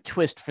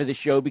twist for the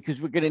show because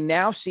we're going to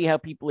now see how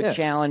people are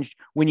challenged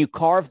when you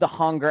carve the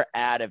hunger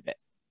out of it.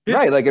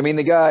 Right, like I mean,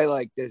 the guy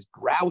there's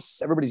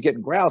grouse. Everybody's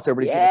getting grouse.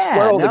 Everybody's getting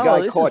squirrel. No, the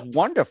guy caught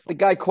wonderful. The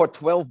guy caught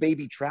 12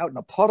 baby trout in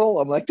a puddle.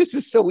 I'm like, this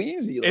is so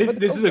easy.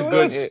 This is a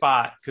good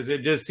spot because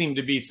it does seem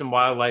to be some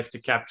wildlife to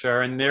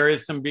capture, and there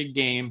is some big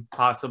game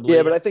possibly.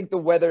 Yeah, but I think the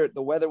weather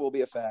will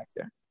be a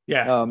factor.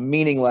 Yeah,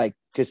 meaning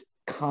just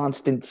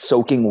constant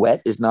soaking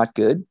wet is not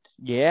good.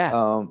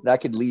 Yeah, that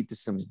could lead to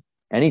some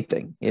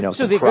anything. So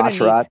some crotch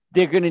rot.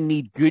 They're going to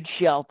need good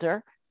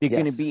shelter. They're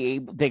going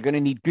to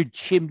need good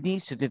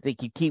chimneys so that they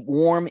can keep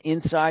warm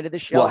inside of the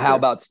shelter. Well, how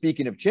about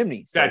speaking of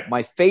chimneys? So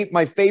my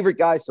favorite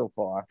guy so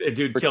far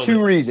for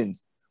two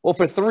reasons. Well,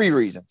 for three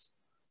reasons.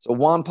 So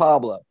Juan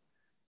Pablo,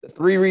 the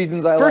three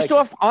reasons I like. First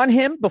off, on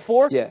him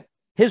before,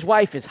 his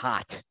wife is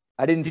hot.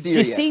 I didn't see her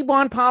yet. Did you see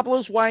Juan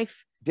Pablo's wife?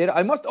 Did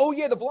I must? Oh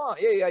yeah, the blonde.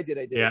 Yeah, I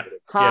did. Yeah,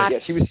 hot. Yeah,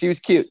 she was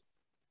cute.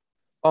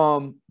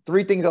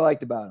 Three things I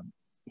liked about him.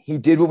 He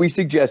did what we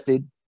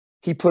suggested.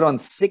 He put on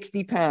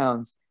 60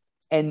 pounds.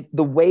 And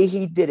the way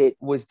he did it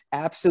was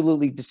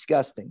absolutely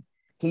disgusting.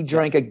 He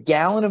drank a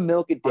gallon of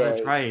milk a day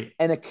that's right.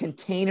 and a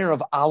container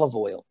of olive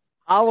oil.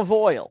 Olive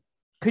oil.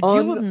 Could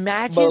you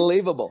imagine?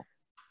 Unbelievable.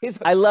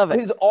 I love it.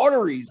 His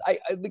arteries. I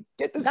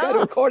get this guy to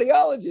a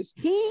cardiologist.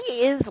 He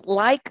is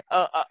like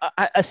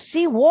a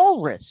sea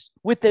walrus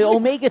with the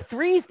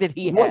omega-3s that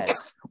he has.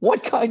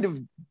 What kind of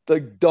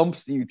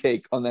dumps do you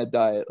take on that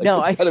diet?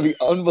 It's got to be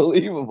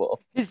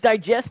unbelievable. His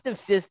digestive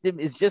system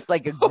is just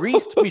like a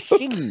greased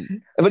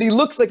machine. But he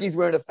looks like he's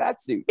wearing a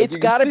fat suit. It's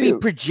got to be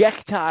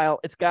projectile.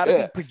 It's got to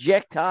be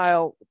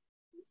projectile.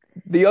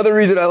 The other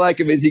reason I like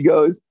him is he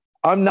goes,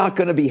 I'm not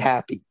going to be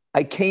happy.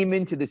 I came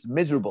into this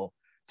miserable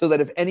so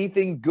that if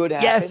anything good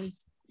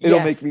happens, it'll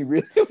make me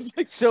really. It was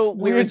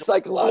weird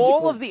psychological.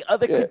 All of the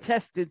other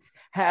contestants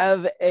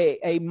have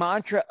a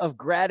mantra of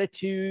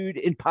gratitude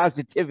and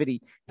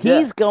positivity.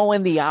 He's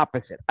going the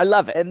opposite. I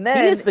love it. And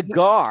then he is the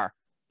Gar.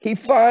 He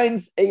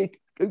finds a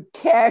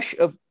cache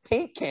of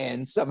paint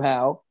cans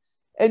somehow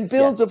and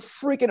builds a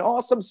freaking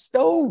awesome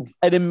stove.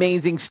 An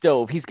amazing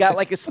stove. He's got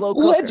like a slow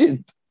cooker.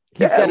 Legend.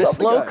 He's got a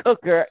slow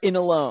cooker in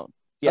alone.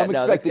 So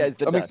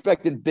I'm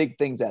expecting big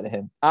things out of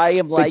him. I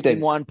am liking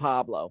Juan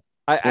Pablo.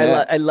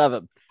 I love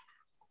him.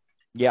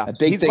 Yeah,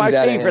 he's my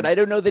favorite. I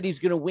don't know that he's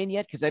going to win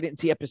yet because I didn't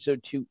see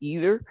episode 2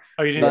 either.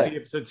 Oh, you didn't see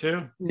episode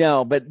 2?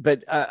 No, but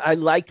I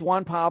liked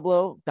Juan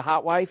Pablo. The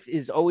hot wife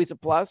is always a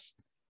plus.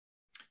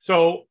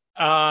 So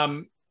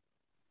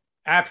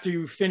after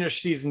you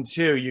finish season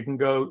 2, you can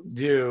go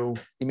do.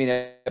 You mean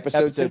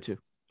episode 2?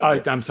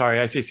 I'm sorry,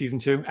 I say season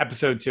 2,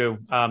 episode 2. You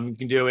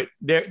can do it.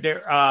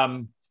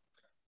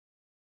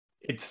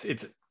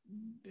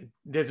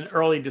 There's an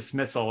early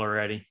dismissal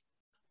already.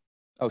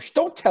 Oh,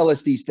 don't tell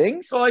us these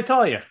things. Well, I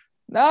tell you.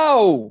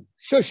 No,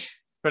 shush.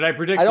 But I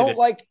predicted. I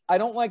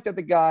don't like that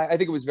the guy. I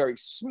think it was very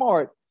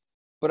smart,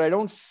 but I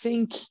don't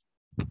think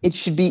it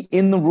should be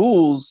in the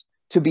rules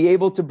to be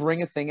able to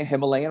bring a thing of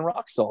Himalayan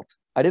rock salt.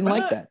 I didn't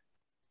like that.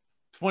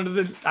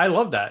 It's I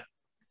love that.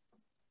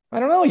 I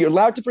don't know. You're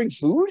allowed to bring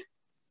food.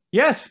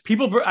 Yes,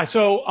 people.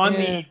 So on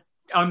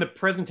the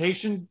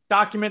presentation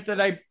document that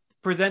I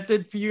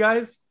presented for you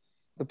guys,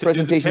 the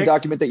presentation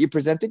document that you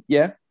presented,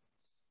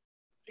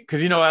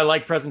 because I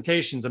like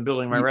presentations. I'm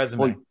building my resume.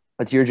 Well,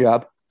 that's your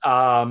job.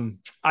 I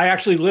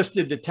actually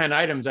listed the 10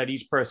 items that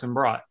each person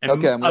brought. And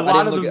okay,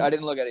 I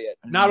didn't look at it yet.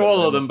 Not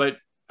all of them, but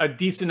a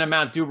decent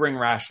amount do bring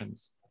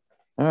rations.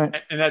 All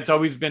right, and that's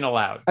always been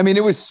allowed. I mean,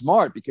 it was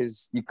smart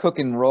because you cook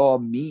in raw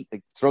meat,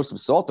 throw some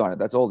salt on it.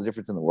 That's all the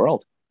difference in the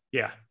world.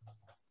 Yeah.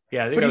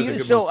 I think that was a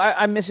good move.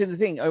 I'm missing the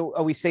thing.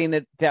 Are we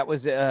saying that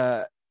was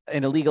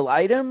an illegal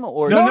item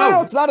or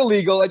no? It's not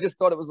illegal. I just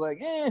thought it was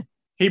like,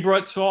 He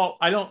brought salt.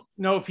 I don't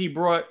know if he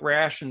brought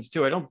rations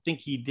too. I don't think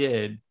he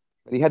did.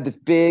 He had this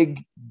big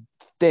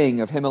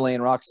thing of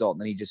Himalayan rock salt,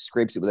 and then he just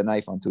scrapes it with a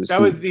knife onto his food.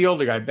 That was the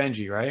older guy,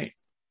 Benji, right?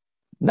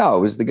 No,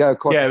 it was the guy who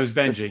caught. Yeah, it was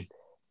Benji.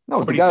 No, it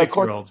was the guy who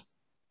caught.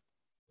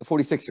 The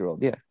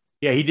 46-year-old, yeah.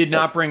 Yeah, he did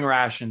not bring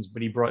rations,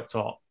 but he brought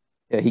salt.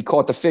 Yeah, he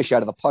caught the fish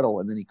out of the puddle,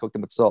 and then he cooked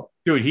them with salt.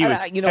 Dude, he was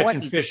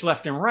catching fish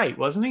left and right,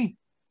 wasn't he?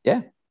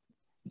 Yeah.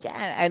 Yeah,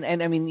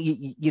 and I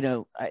mean,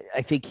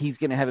 I think he's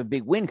going to have a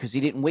big win because he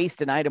didn't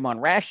waste an item on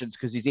rations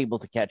because he's able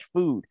to catch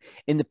food.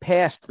 In the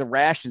past, the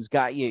rations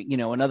got you,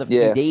 another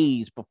few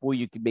days before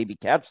you could maybe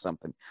catch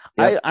something.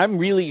 Yep. I'm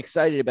really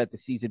excited about the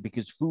season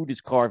because food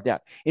is carved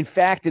out. In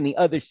fact, in the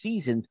other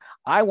seasons,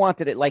 I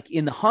wanted it like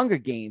in the Hunger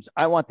Games.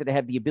 I wanted to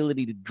have the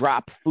ability to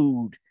drop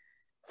food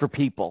for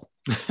people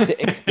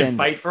to and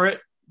fight for it.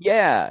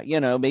 Yeah,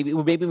 maybe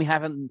we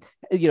haven't,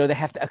 they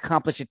have to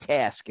accomplish a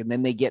task and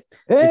then they get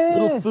this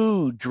little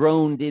food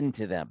droned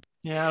into them.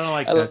 Yeah, I don't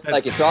like that.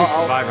 That's like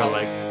I'll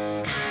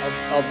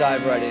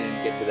dive right in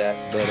and get to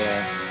that. But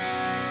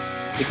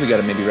I think we got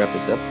to maybe wrap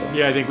this up. Though.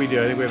 Yeah, I think we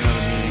do. I think we have another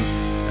meeting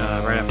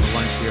right after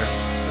lunch here.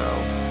 So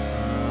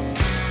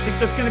I think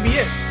that's going to be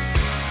it.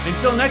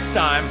 Until next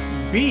time,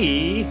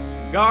 be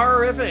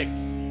Garific.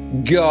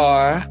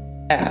 Gar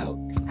out.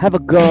 Have a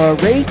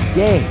great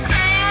day.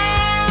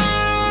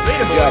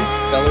 Later, good job,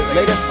 fellas.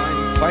 Later.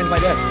 Find my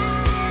desk.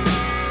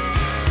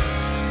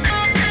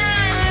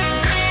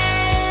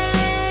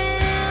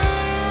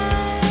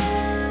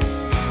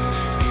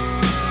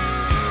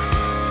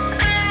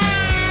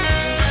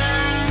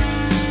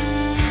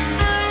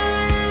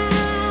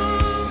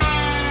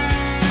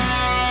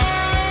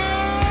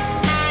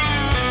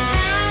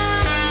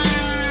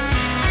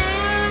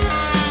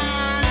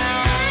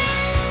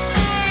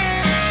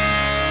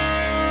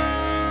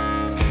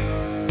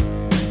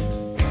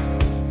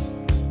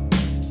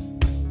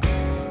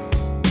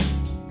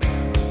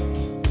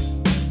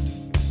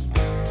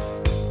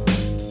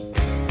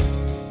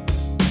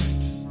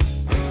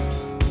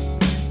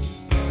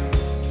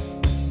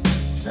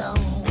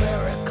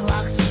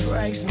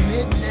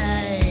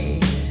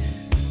 midnight,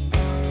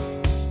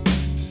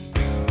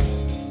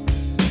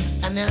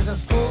 and there's a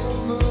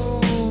full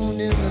moon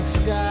in the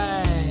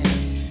sky.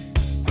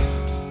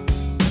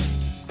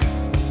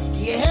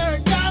 You hear a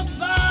dog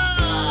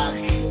bark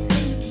in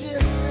the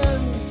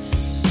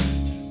distance.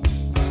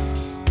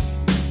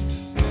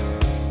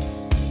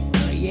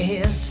 You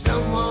hear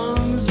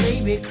someone's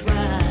baby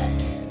cry.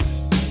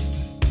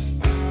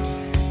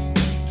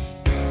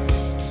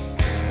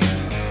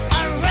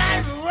 A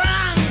rat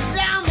runs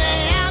down the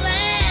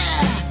alley,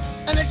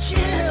 and a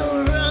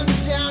chill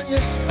runs down your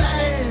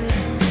spine.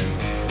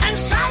 And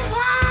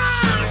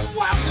someone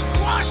walks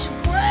across your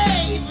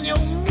grave, and you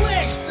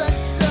wish the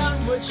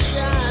sun would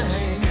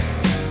shine.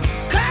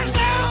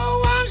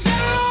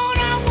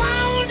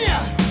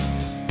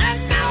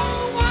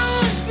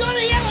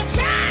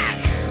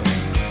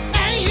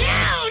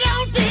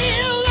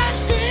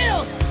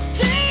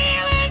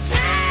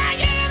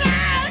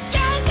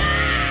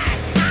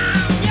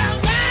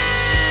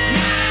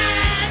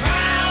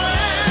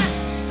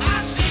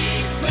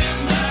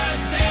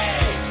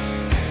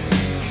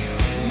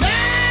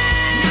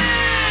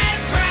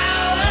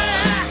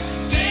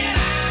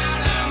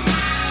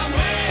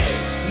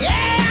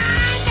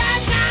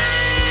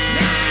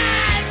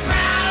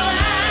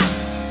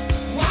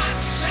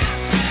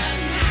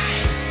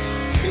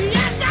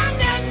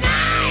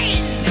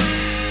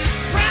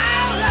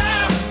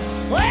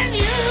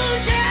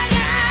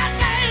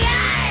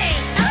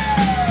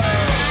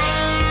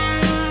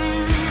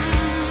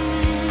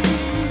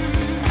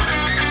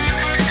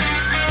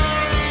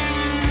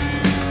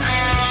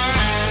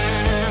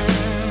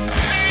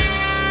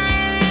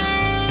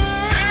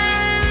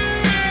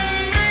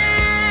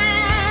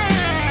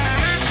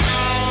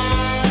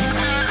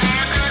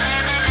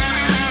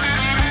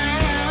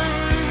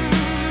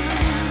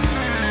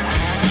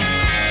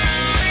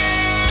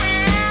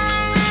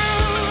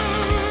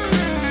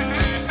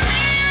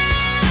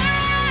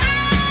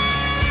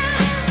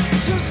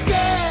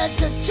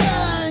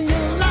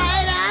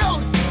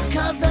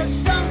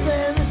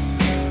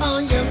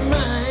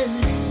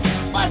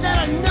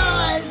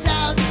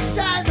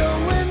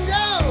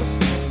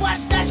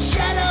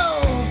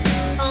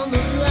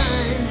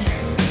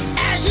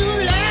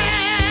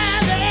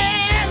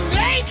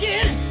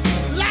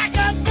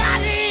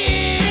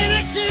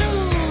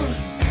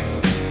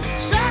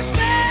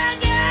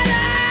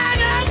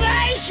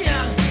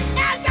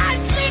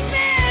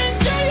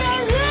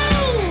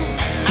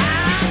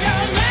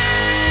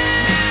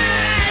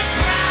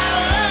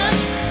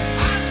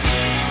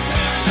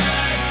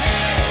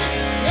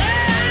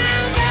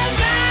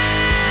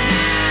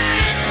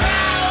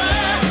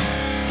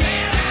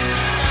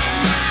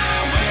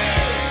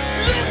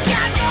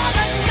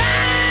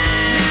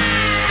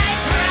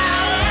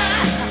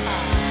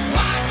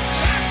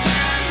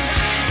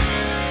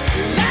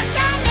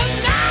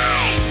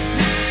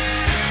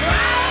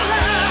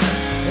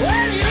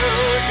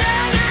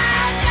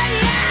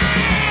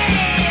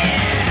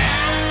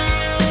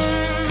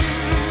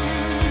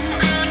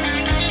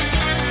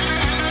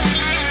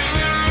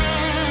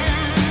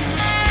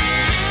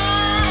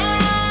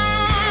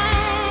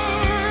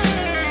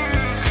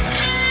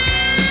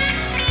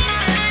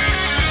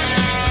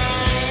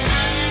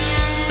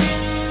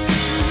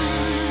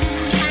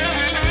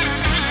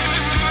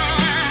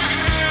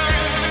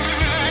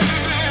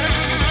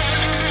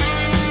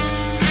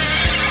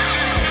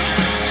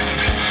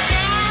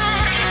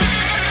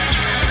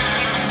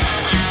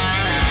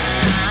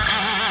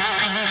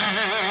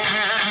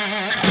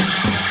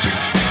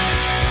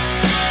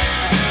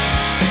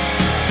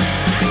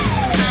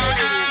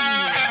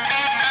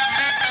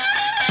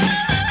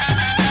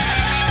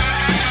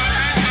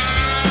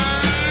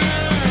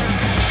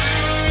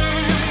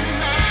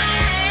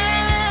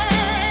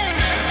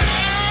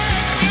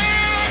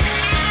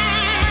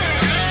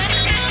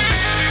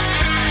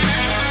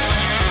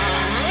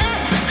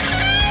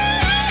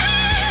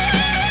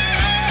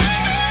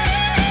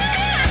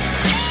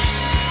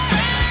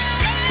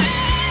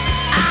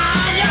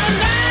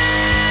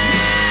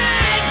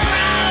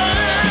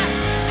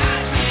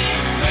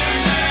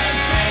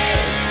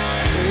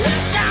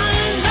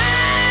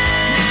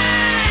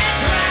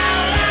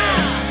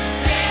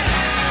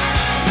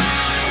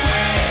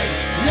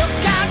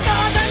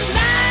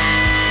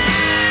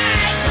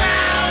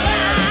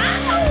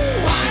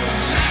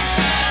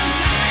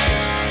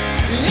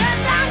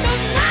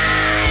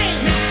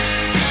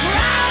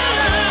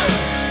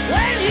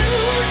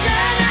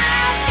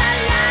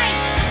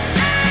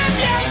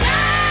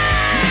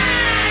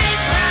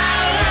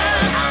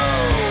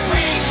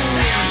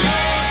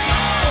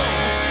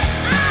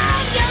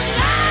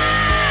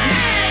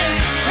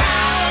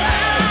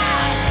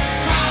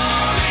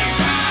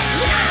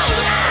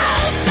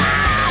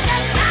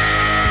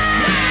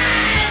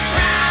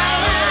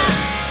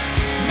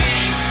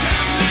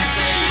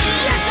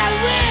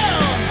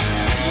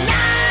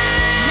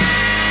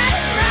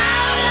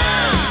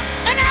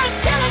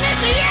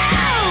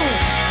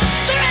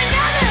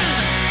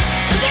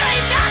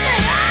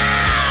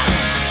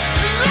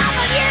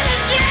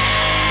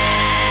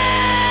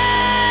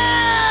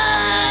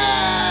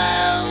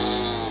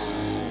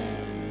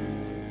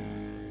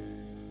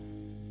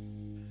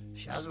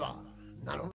 Shazwa.